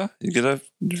 Yeah, you're going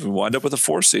to wind up with a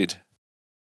 4 seed.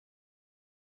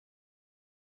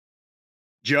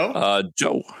 Joe?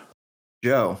 Joe.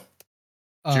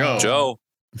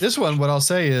 This one, what I'll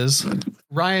say is,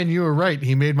 Ryan, you were right.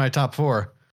 He made my top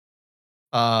 4.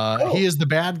 He is the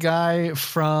bad guy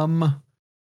from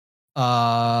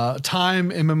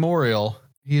time immemorial.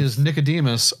 He is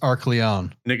Nicodemus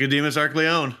Arcleon.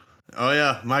 Oh,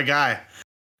 yeah, my guy.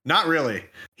 Not really.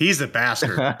 He's a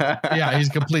bastard. Yeah, he's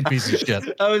a complete piece of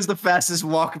shit. That was the fastest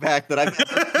walk back that I've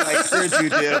heard you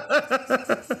do.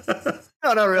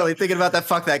 No, not really. Thinking about that,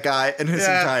 fuck that guy and his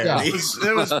entirety. Yeah.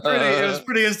 It was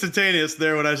pretty instantaneous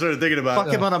there when I started thinking about it.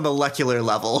 Fuck him on a molecular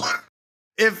level.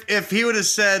 If he would have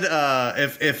said,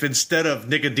 if instead of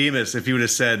Nicodemus, if he would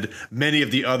have said many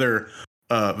of the other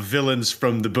villains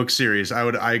from the book series,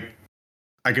 I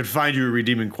could find you a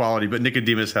redeeming quality, but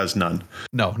Nicodemus has none.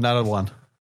 No, not a 1.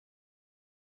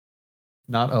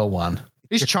 Not Owen.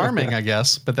 He's charming, I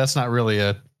guess, but that's not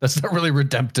really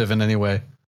redemptive in any way.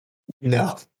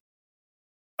 No.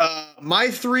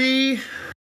 My 3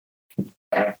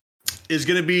 is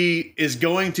going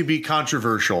to be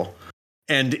controversial.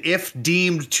 And if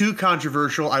deemed too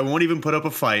controversial, I won't even put up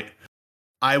a fight.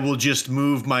 I will just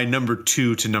move my number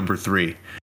 2 to number 3.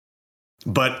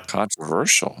 But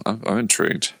controversial. I'm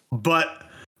intrigued. But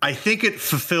I think it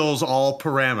fulfills all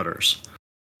parameters.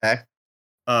 Okay.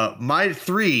 My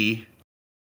 3,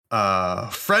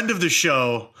 friend of the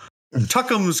show,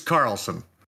 Tuckums Carlson.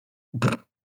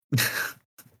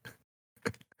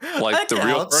 Like the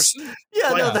real person?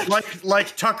 Yeah,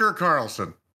 like Tucker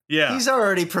Carlson. Yeah. He's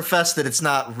already professed that it's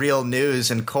not real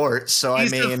news in court, so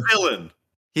he's a villain.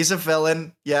 He's a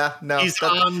villain. Yeah, no. He's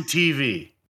on TV.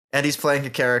 And he's playing a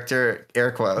character,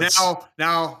 air quotes.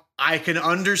 Now I can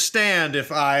understand if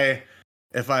I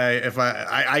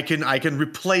can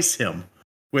replace him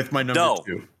with my number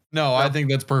 2. No, I think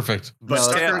that's perfect. But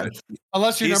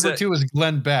unless your number 2 is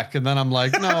Glenn Beck, and then I'm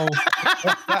like, no,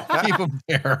 keep him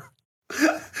there.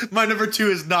 My number 2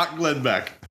 is not Glenn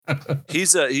Beck.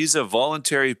 He's a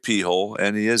voluntary pee hole,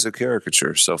 and he is a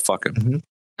caricature. So fuck him. Mm-hmm.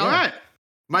 All right,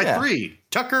 my 3,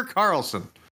 Tucker Carlson.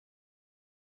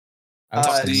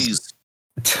 Tuck these.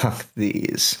 Tuck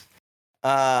these.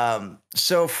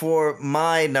 So for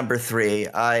my number 3,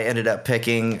 I ended up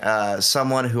picking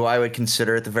someone who I would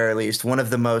consider, at the very least, one of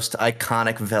the most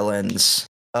iconic villains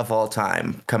of all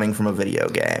time, coming from a video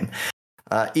game.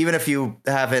 Even if you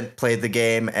haven't played the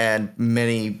game, and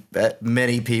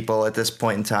many people at this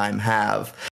point in time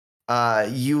have,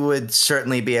 you would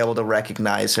certainly be able to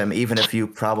recognize him, even if you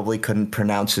probably couldn't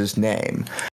pronounce his name.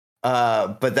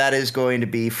 But that is going to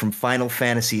be from Final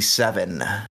Fantasy VII,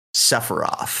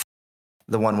 Sephiroth,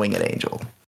 the one-winged angel.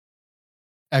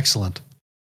 Excellent.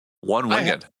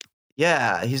 One-winged.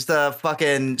 Yeah, he's the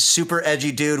fucking super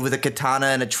edgy dude with a katana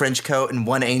and a trench coat and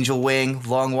one angel wing,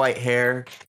 long white hair.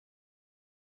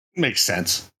 Makes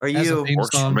sense. Are you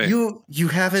you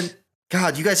haven't?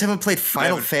 God, you guys haven't played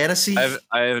Final Fantasy?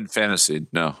 I haven't fantasied.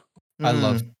 No. I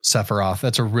love Sephiroth.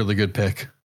 That's a really good pick.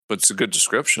 But it's a good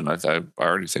description. I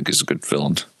already think he's a good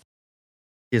villain.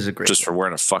 He's a great just for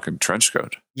wearing a fucking trench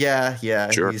coat. Yeah.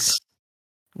 Jerk. He's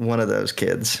one of those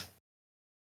kids.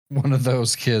 One of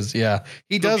those kids, yeah.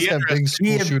 He does have big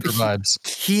school shooter vibes.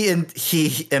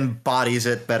 He embodies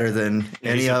it better than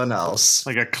anyone else.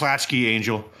 Like a Klatchkey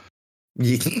angel.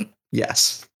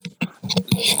 Yes.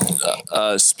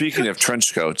 Speaking of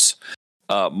trench coats,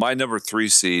 my number 3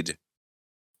 seed.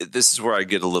 This is where I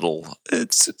get a little.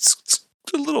 It's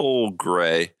a little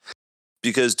gray,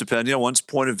 because depending on one's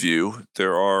point of view,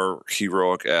 there are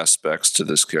heroic aspects to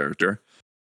this character,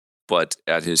 but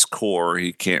at his core,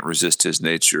 he can't resist his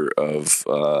nature of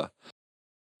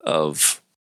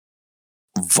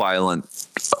violent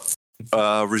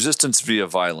resistance via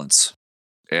violence,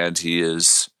 and he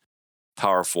is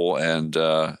powerful and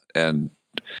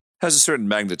has a certain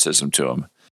magnetism to him.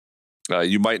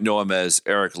 You might know him as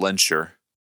Eric Lenscher,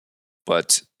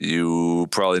 but you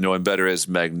probably know him better as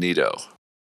Magneto.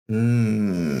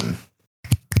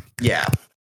 Yeah.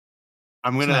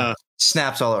 I'm gonna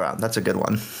snaps all around. That's a good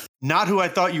one. Not who I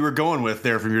thought you were going with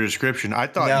there from your description. I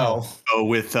thought you would go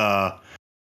with now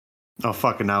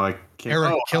I can't.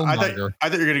 Eric Killmonger. I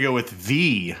thought you were gonna go with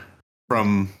V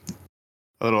from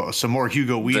some more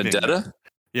Hugo Weaving. Vendetta?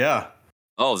 Yeah.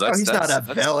 Oh, he's not a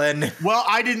villain. Well,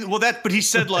 I didn't. Well, but he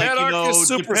said like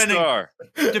superstar.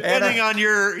 Depending on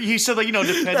your. He said like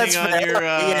depending on fair. your.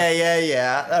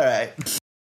 Yeah. All right.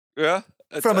 Yeah.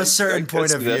 From a certain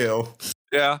point of view.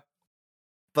 Yeah.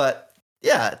 But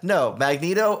yeah, no,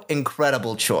 Magneto,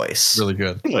 incredible choice. Really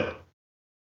good.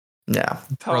 Yeah.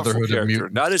 Powerful character.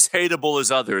 Not as hateable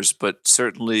as others, but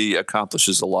certainly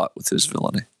accomplishes a lot with his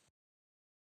villainy.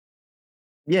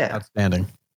 Yeah. Outstanding.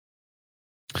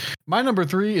 My number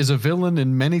 3 is a villain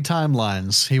in many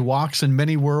timelines. He walks in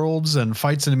many worlds and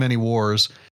fights in many wars,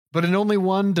 but in only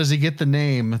one does he get the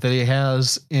name that he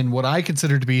has in what I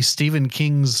consider to be Stephen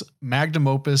King's magnum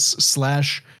opus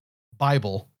 /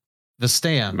 Bible, The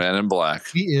Stand. Man in Black.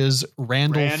 He is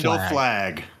Randall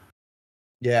Flagg.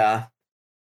 Yeah.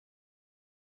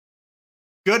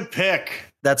 Good pick.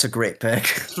 That's a great pick.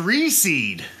 3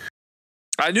 seed.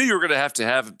 I knew you were going to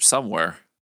have him somewhere.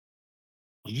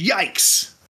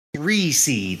 Yikes. 3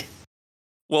 seed.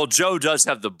 Well, Joe does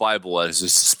have the Bible at his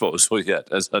disposal yet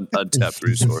as an untapped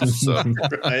resource. So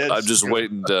I'm just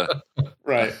waiting to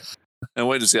and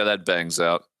waiting to see how that bangs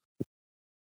out.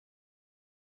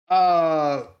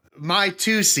 My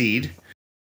 2 seed.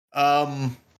 I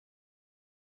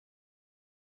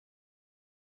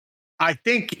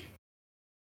think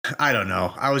I don't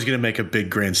know. I was going to make a big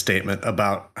grand statement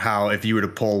about how if you were to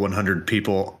poll 100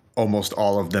 people, almost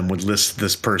all of them would list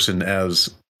this person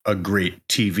as a great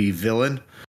TV villain.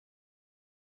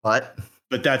 What?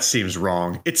 But that seems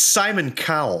wrong. It's Simon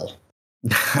Cowell.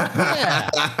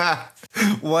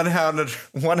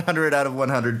 100 out of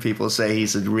 100 people say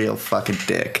he's a real fucking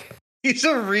dick. He's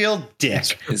a real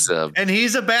dick. He's a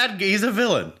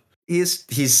villain. He's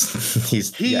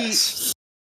yes.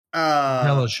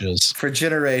 Relishes. For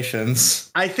generations.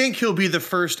 I think he'll be the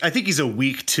first. I think he's a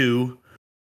week 2,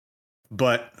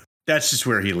 but that's just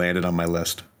where he landed on my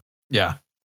list. Yeah.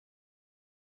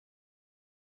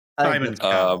 Simon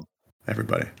Cowell,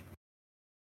 everybody.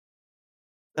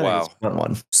 Wow.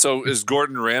 One. So is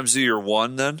Gordon Ramsay your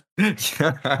 1 then?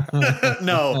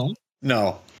 No,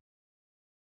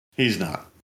 he's not.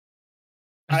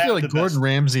 I feel like Gordon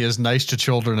Ramsay is nice to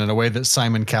children in a way that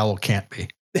Simon Cowell can't be.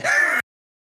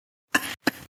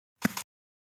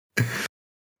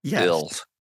 Yes. Ill.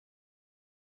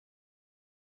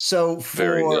 So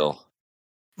Very ill.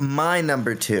 My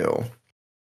number 2,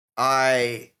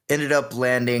 I ended up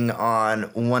landing on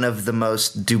one of the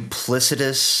most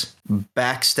duplicitous,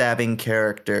 backstabbing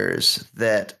characters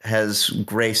that has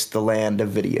graced the land of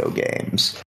video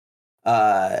games.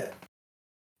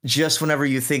 Just whenever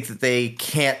you think that they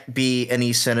can't be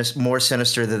any more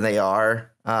sinister than they are,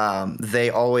 they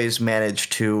always manage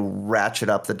to ratchet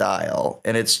up the dial,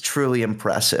 and it's truly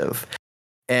impressive.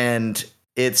 And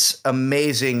it's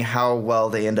amazing how well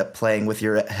they end up playing with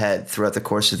your head throughout the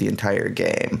course of the entire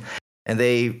game. And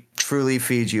they truly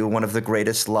feed you one of the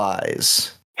greatest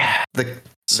lies. The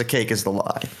cake is the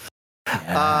lie.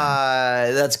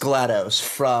 That's GLaDOS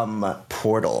from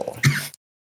Portal.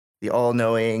 The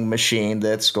all-knowing machine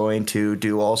that's going to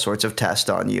do all sorts of tests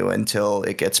on you until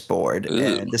it gets bored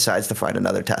and decides to find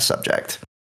another test subject.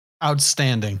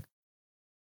 Outstanding.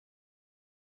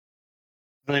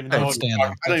 I don't even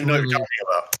know what you're talking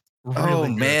about. Really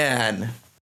good. Man.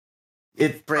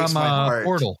 It breaks my heart.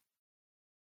 Portal.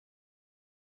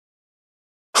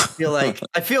 I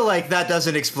feel like that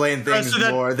doesn't explain things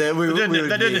more.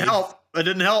 That didn't help. That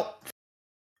didn't help.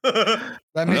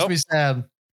 That makes me sad.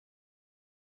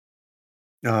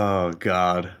 Oh,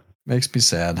 God. Makes me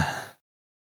sad.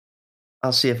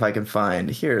 I'll see if I can find.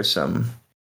 Here's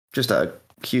just a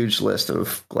huge list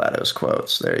of GLaDOS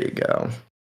quotes. There you go.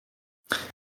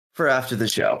 For after the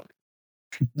show.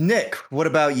 Nick, what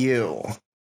about you?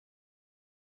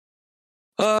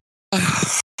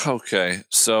 Okay,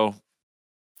 so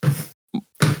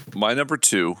my number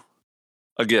 2,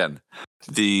 again,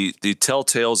 the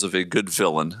telltales of a good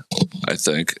villain, I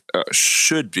think,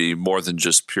 should be more than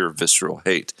just pure visceral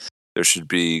hate. There should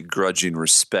be grudging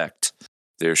respect.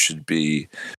 There should be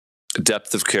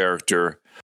depth of character,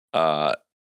 and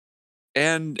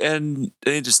they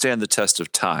need to stand the test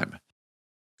of time.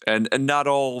 And not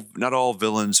all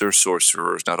villains are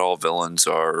sorcerers. Not all villains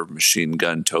are machine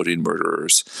gun toting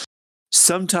murderers.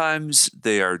 Sometimes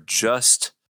they are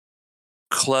just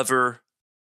clever,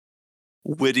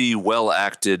 witty,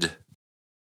 well-acted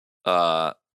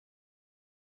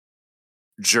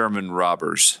German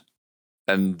robbers.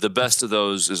 And the best of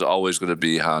those is always going to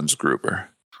be Hans Gruber.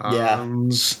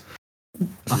 Hans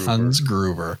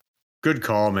Gruber. Good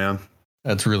call, man.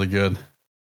 That's really good.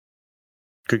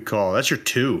 Good call. That's your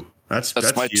 2. That's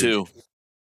my huge. 2.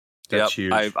 That's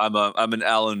huge. I'm an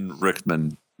Alan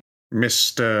Rickman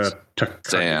Mr.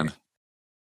 fan.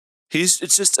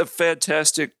 It's just a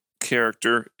fantastic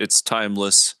character. It's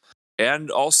timeless, and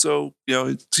also,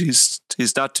 he's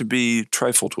not to be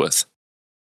trifled with.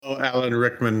 Oh, Alan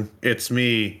Rickman, it's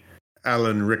me,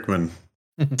 Alan Rickman.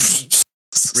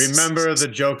 Remember the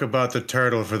joke about the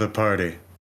turtle for the party.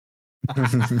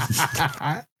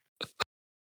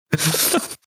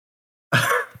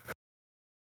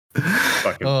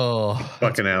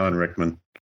 Fucking Alan Rickman.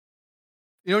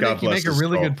 Nick, you make a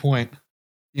really good point.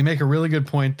 You make a really good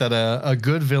point that a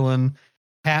good villain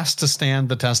has to stand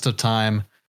the test of time.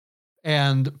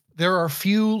 And there are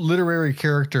few literary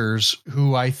characters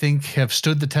who I think have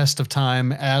stood the test of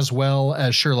time as well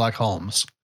as Sherlock Holmes.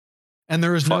 And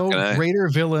there is no greater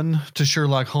villain to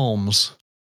Sherlock Holmes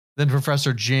than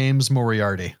Professor James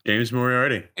Moriarty. James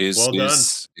Moriarty. Well done.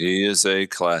 He is a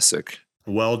classic.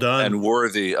 Well done. And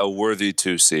a worthy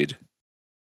 2 seed.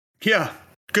 Yeah,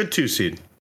 good 2 seed.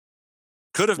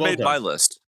 Could have made my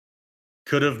list.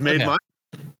 Could have made mine.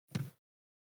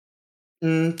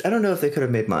 I don't know if they could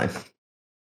have made mine.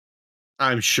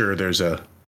 I'm sure there's got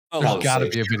to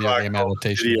be a video game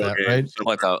adaptation of that, right?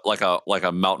 Like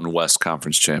a Mountain West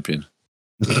Conference champion.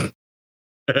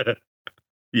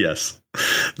 Yes,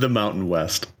 the Mountain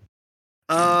West.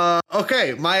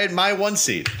 Okay, my 1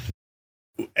 seed,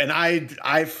 And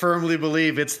I firmly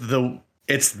believe it's the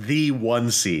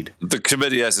 1 seed. The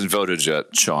committee hasn't voted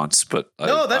yet, Chance, but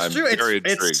No, that's I'm true. very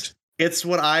intrigued. It's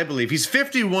what I believe. He's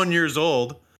 51 years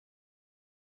old.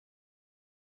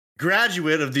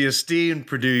 Graduate of the esteemed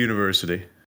Purdue University.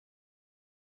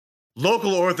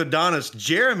 Local orthodontist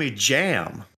Jeremy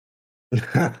Jam.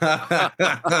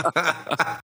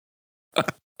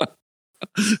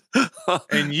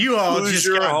 And you all Who's just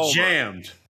your got Homer?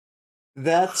 jammed.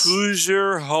 That's Who's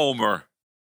your Homer?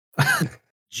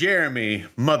 Jeremy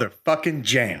motherfucking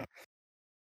Jam.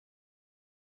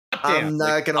 I'm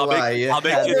not gonna lie. I'll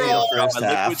make had it me the drop first my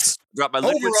half. liquids. Drop my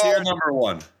liquids Overall here. number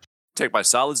 1. Take my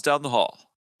solids down the hall.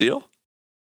 Deal?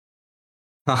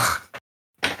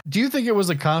 Do you think it was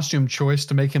a costume choice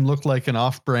to make him look like an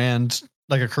off-brand,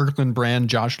 like a Kirkland brand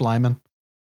Josh Lyman?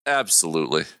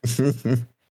 Absolutely. That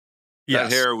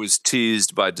Yes. hair was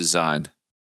teased by design.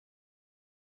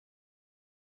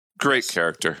 Great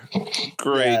character.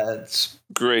 Great, Yeah, it's-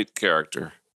 great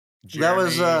character. that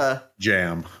was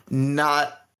Jam.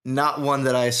 not one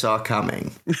that I saw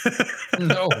coming.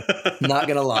 No. Not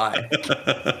gonna lie.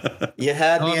 You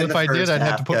had me in If the I first did, I'd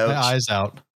have to half, put my Coach. eyes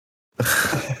out.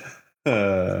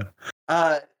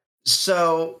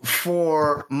 So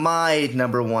for my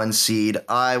number 1 seed,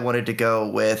 I wanted to go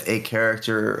with a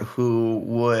character who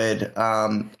would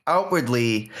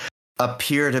outwardly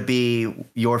appear to be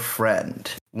your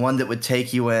friend, one that would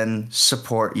take you in,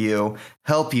 support you,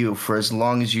 help you for as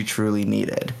long as you truly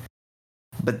needed.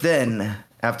 But then,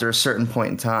 after a certain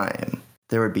point in time,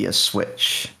 there would be a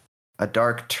switch, a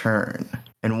dark turn,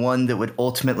 and one that would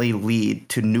ultimately lead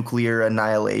to nuclear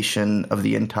annihilation of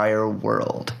the entire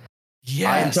world.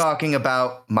 I am talking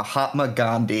about Mahatma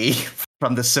Gandhi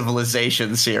from the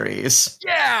Civilization series.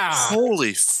 Yeah.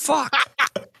 Holy fuck.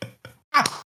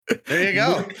 There you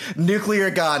go.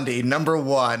 Nuclear Gandhi, number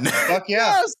 1. Fuck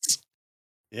yeah.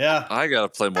 Yeah. I gotta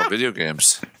play more video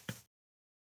games.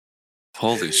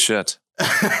 Holy shit.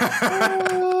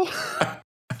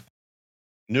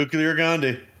 Nuclear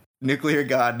Gandhi. Nuclear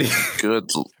Gandhi.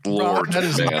 Good lord, that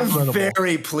is man. incredible.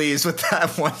 Very pleased with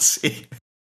that one scene.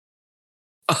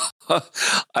 I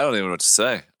don't even know what to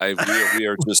say.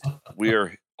 We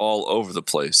are all over the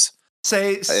place.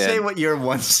 Say what your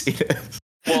one scene is.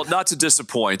 Well, not to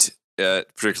disappoint,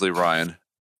 particularly Ryan,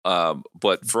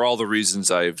 but for all the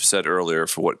reasons I've said earlier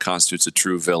for what constitutes a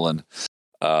true villain,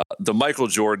 the Michael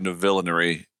Jordan of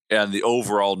villainy and the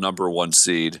overall number 1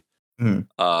 seed,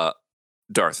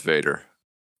 Darth Vader,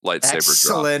 lightsaber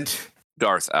Excellent. drop,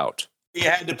 Darth out. You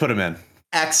had to put him in.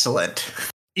 Excellent.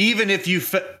 Even if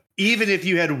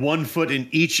you had 1 foot in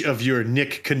each of your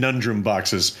Nick conundrum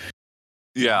boxes.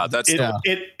 Yeah, that's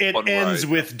It one ends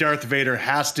right. with Darth Vader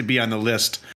has to be on the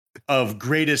list of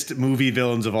greatest movie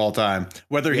villains of all time.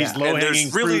 Whether he's low and hanging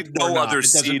there's really fruit or no not, other it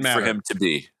doesn't seed matter. for him to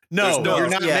be. No, There's you're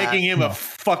not yeah. making him a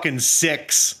fucking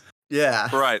 6. Yeah.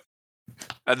 Right.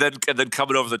 And then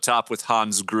coming over the top with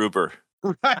Hans Gruber.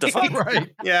 Right.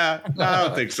 Right. Yeah, I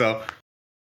don't think so.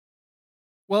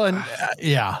 Well, and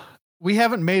yeah, we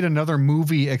haven't made another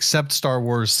movie except Star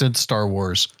Wars since Star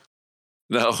Wars.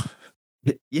 No.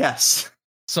 Yes.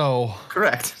 So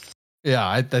Correct. yeah,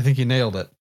 I think you nailed it.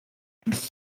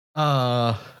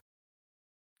 Gosh,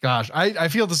 I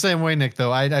feel the same way, Nick.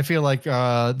 Though I feel like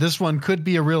this one could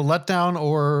be a real letdown,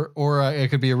 or it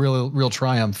could be a real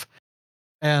triumph.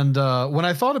 And when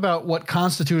I thought about what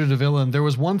constituted a villain, there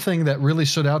was one thing that really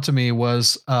stood out to me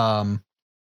was, and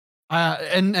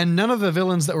none of the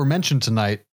villains that were mentioned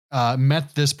tonight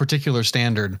met this particular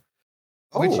standard,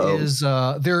 which is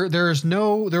there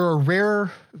are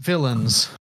rare villains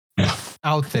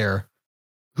out there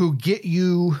who get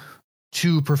you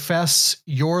to profess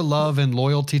your love and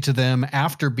loyalty to them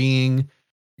after being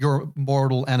your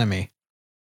mortal enemy,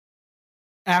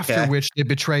 after which they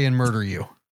betray and murder you.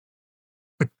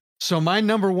 So my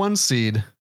number 1 seed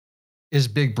is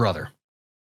Big Brother.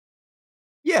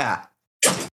 Yeah.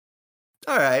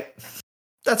 All right.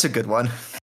 That's a good one.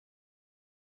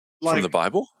 From the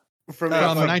Bible? From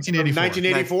 1984.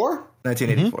 1984?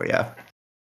 1984, yeah.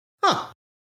 Huh.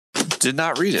 Did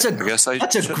not read it. I guess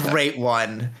That's a should have. great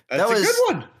one. That's a good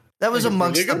one. That was That's a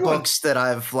amongst really the good one. books that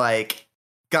I've got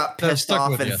That pissed stuck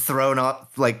off with and you.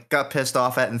 got pissed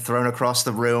off at and thrown across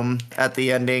the room at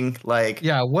the ending.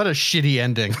 Yeah, what a shitty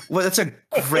ending. Well, that's a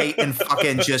great and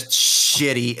fucking just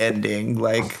shitty ending.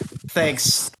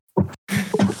 Thanks.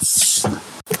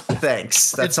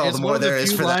 Thanks. That's all the more there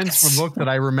is for that. lines from a book that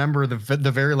I remember the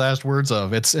very last words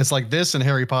of. It's like this and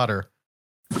Harry Potter.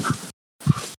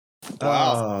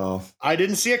 Wow. Oh, I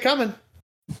didn't see it coming.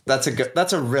 that's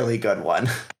a really good one.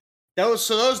 There's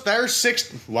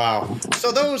 6. Wow.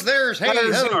 So there's hey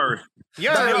There's ho. our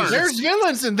Yeah, There's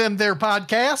villains in them there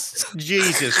podcasts.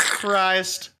 Jesus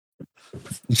Christ.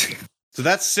 So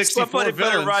that's 64 Somebody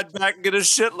better villains. ride back and get a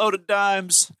shitload of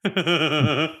dimes.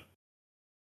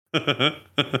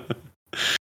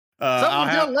 Someone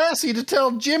tell Lassie to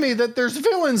tell Jimmy that there's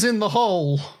villains in the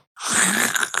hole.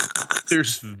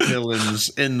 There's villains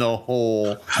in the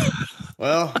hole.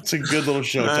 Well, it's a good little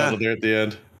show title there at the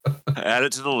end. Add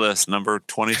it to the list, number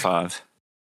 25.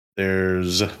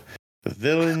 There's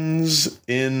villains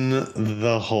in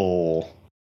the hole.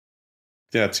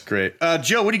 That's great.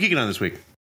 Joe, what are you geeking on this week?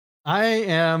 I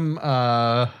am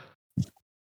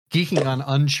geeking on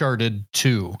Uncharted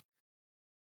 2.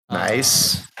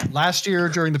 Nice. Last year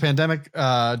during the pandemic,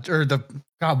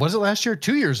 was it last year?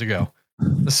 2 years ago.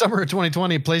 The summer of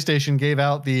 2020, PlayStation gave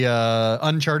out the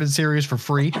Uncharted series for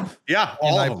free. Yeah,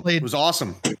 all of them. It was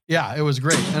awesome. Yeah, it was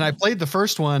great. And I played the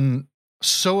first one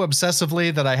so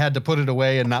obsessively that I had to put it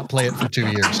away and not play it for 2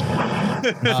 years.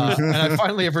 And I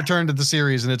finally have returned to the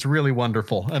series, and it's really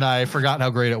wonderful. And I forgot how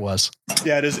great it was.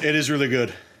 Yeah, it is. It is really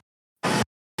good.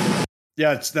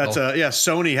 Yeah,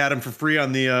 Sony had them for free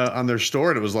on the on their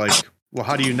store, and it was like, well,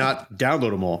 how do you not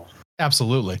download them all?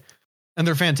 Absolutely. And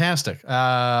they're fantastic.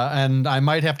 And I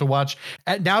might have to watch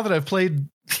now that I've played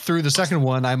through the second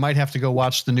one. I might have to go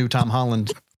watch the new Tom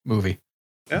Holland movie.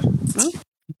 Yeah.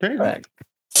 Okay.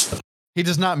 He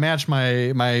does not match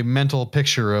my mental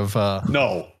picture of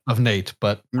Nate,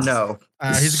 but no,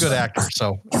 he's a good actor,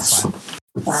 so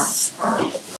it's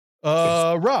fine.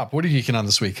 Rob, what are you geeking on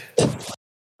this week?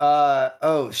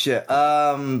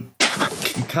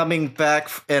 Coming back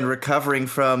and recovering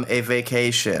from a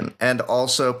vacation, and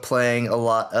also playing a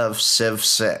lot of Civ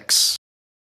 6.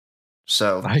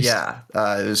 So nice. Yeah,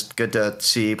 it was good to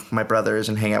see my brothers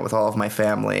and hang out with all of my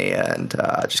family, and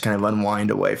just kind of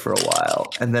unwind away for a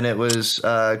while. And then it was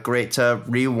great to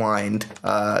rewind,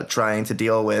 trying to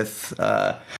deal with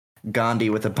Gandhi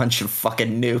with a bunch of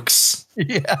fucking nukes.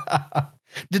 Yeah.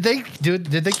 Did they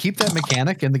keep that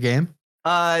mechanic in the game?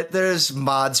 There's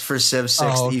mods for Civ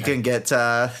 6 that you can get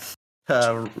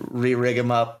re-rig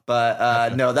them up,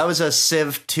 but no, that was a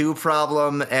Civ 2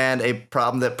 problem, and a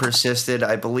problem that persisted,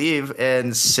 I believe,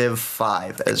 in Civ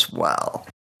 5 as well.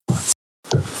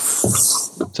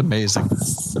 It's amazing.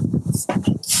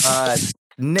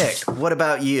 Nick, what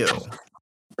about you?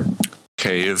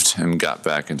 Caved and got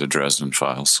back into Dresden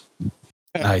Files.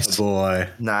 Nice. Oh boy.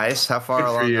 Nice. How far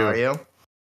along are you?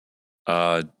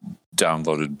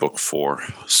 Downloaded book 4,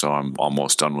 so I'm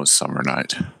almost done with Summer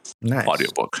Night. Nice.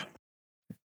 Audiobook.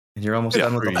 And you're almost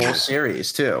done with the whole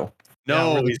series too.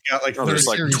 No, he's got like there's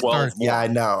like 12 more. Yeah, I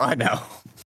know.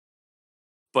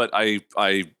 But I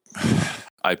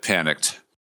panicked.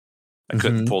 I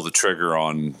couldn't pull the trigger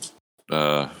on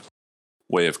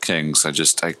Way of Kings. I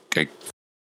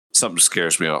something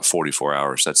scares me about 44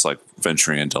 hours. That's like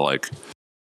venturing into like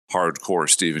hardcore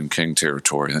Stephen King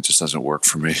territory. That just doesn't work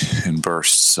for me in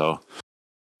bursts. So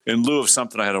in lieu of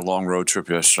something, I had a long road trip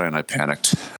yesterday and I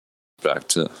panicked back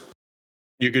to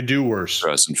you could do worse.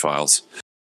 Dresden Files.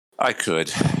 I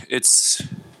could. It's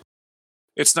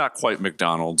not quite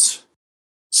McDonald's.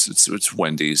 It's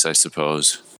Wendy's, I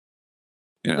suppose.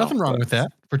 You know, nothing wrong with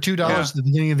that. For $2 at the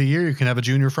beginning of the year, you can have a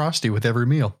Junior Frosty with every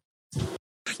meal.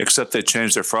 Except they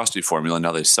changed their Frosty formula.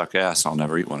 Now they suck ass. I'll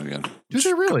never eat one again. Do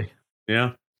they really?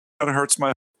 Yeah. Kind of hurts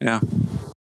my That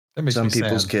makes some me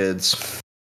people's sad. kids.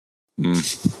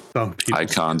 Some people.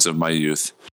 Icons of my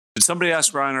youth. Did somebody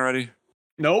ask Ryan already?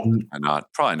 Nope.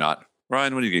 Probably not.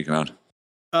 Ryan, what are you geeking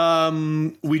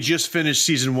on? We just finished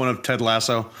season 1 of Ted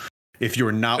Lasso. If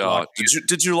you're not watching,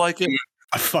 did you like it?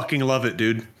 I fucking love it,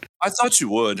 dude. I thought you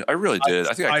would. I really did.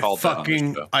 I think I called that on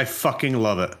this show. I fucking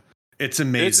love it. It's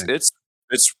amazing. It's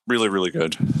really, really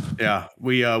good. Yeah.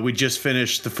 We just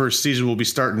finished the first season. We'll be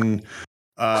starting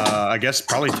I guess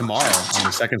probably tomorrow on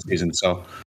the second season. So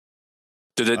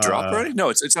did it drop already? No,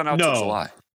 it's on out till July.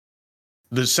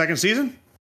 The second season?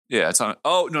 Yeah, it's on.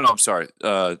 Oh, no, I'm sorry.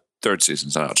 Third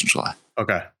season's on out till July.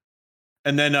 Okay.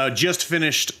 And then just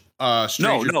finished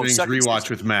Stranger Things rewatch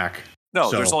with Mac. No,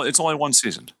 it's only one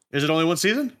season. Is it only one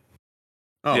season?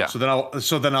 Oh, yeah.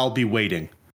 So then I'll be waiting.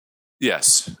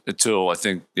 Yes, until I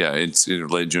think it's either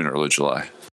late June or early July.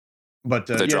 But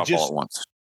they drop all at once.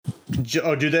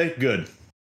 Oh, do they? Good.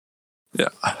 Yeah.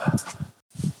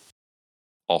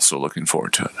 Also looking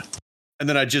forward to it. And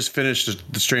then I just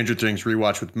finished the Stranger Things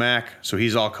rewatch with Mac, so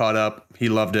he's all caught up. He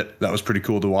loved it. That was pretty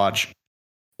cool to watch.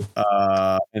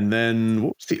 And then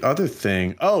what was the other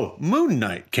thing? Oh, Moon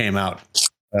Knight came out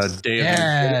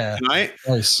tonight.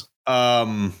 Nice.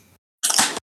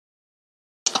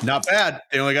 Not bad.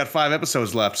 They only got 5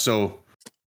 episodes left, so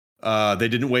they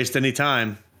didn't waste any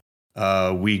time.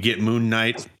 We get Moon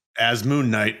Knight as Moon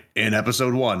Knight in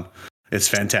episode 1. It's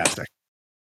fantastic.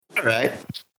 All right.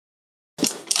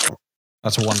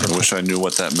 That's wonderful. I wish I knew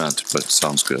what that meant, but it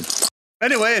sounds good.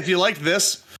 Anyway, if you liked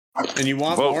this and you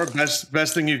want Vote. more,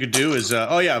 best thing you could do is,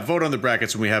 vote on the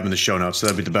brackets when we have them in the show notes. So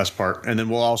that'd be the best part. And then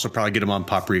we'll also probably get them on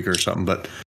Paprika or something. But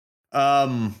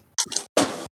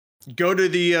go to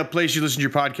the place you listen to your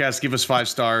podcast. Give us 5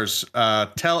 stars.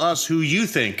 Tell us who you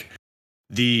think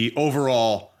the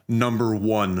overall number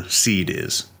 1 seed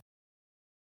is.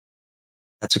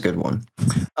 That's a good one.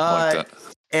 I like that.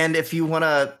 And if you want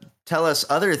to tell us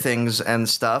other things and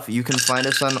stuff, you can find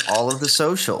us on all of the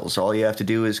socials. All you have to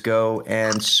do is go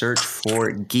and search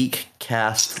for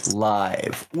Geekcast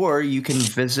Live, or you can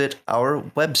visit our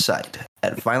website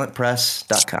at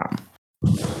violentpress.com.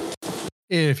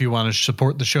 If you want to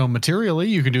support the show materially,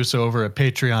 you can do so over at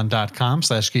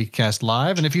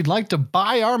patreon.com/geekcastlive. And if you'd like to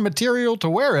buy our material to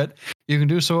wear it, you can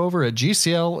do so over at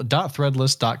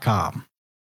gcl.threadless.com.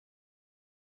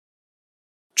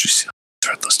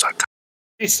 GCL.threadless.com.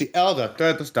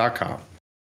 ACL.threadless.com.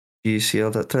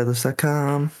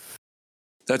 gcl.threadless.com.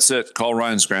 That's it. Call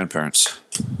Ryan's grandparents.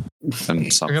 And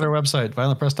Check something. out our website,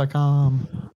 violentpress.com.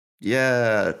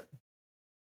 Yeah.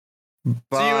 See you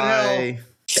in hell.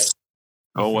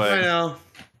 Go away. I know.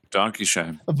 Donkey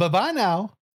shame. Bye-bye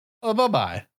now.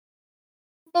 Bye-bye.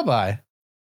 Bye-bye.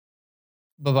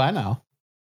 Bye-bye now.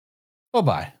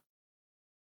 Bye-bye.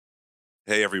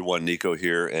 Hey everyone, Nico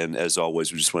here, and as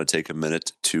always, we just want to take a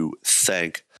minute to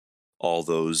thank all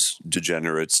those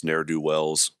degenerates,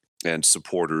 ne'er-do-wells, and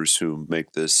supporters who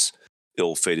make this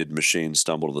ill-fated machine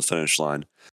stumble to the finish line.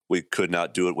 We could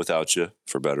not do it without you,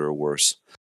 for better or worse.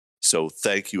 So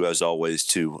thank you, as always,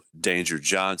 to Danger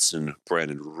Johnson,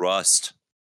 Brandon Rust,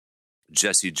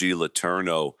 Jesse G.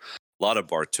 Laterno, Lotta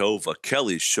Bartova,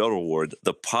 Kelly Shuttleworth,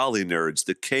 the Poly Nerds,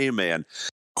 the K-Man,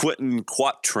 Quentin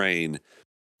Quatrain,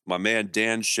 my man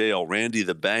Dan Shale, Randy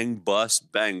the Bang Bus,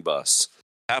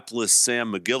 Hapless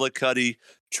Sam McGillicuddy,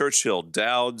 Churchill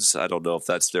Dowds. I don't know if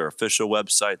that's their official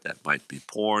website. That might be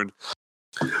porn.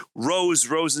 Rose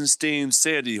Rosenstein,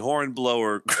 Sandy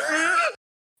Hornblower.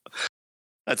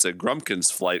 That's a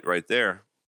Grumpkins flight right there.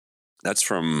 That's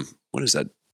from, what is that,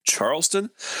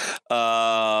 Charleston?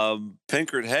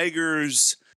 Pinkert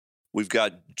Hagers. We've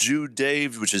got Jew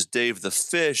Dave, which is Dave the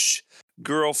Fish.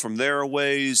 Girl from Their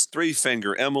Ways, Three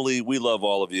Finger Emily. We love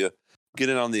all of you. Get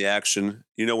in on the action.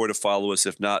 You know where to follow us.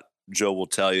 If not, Joe will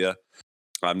tell you.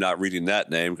 I'm not reading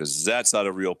that name because that's not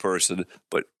a real person,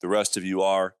 but the rest of you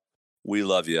are. We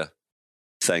love you.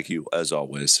 Thank you, as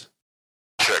always.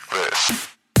 Check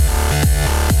this.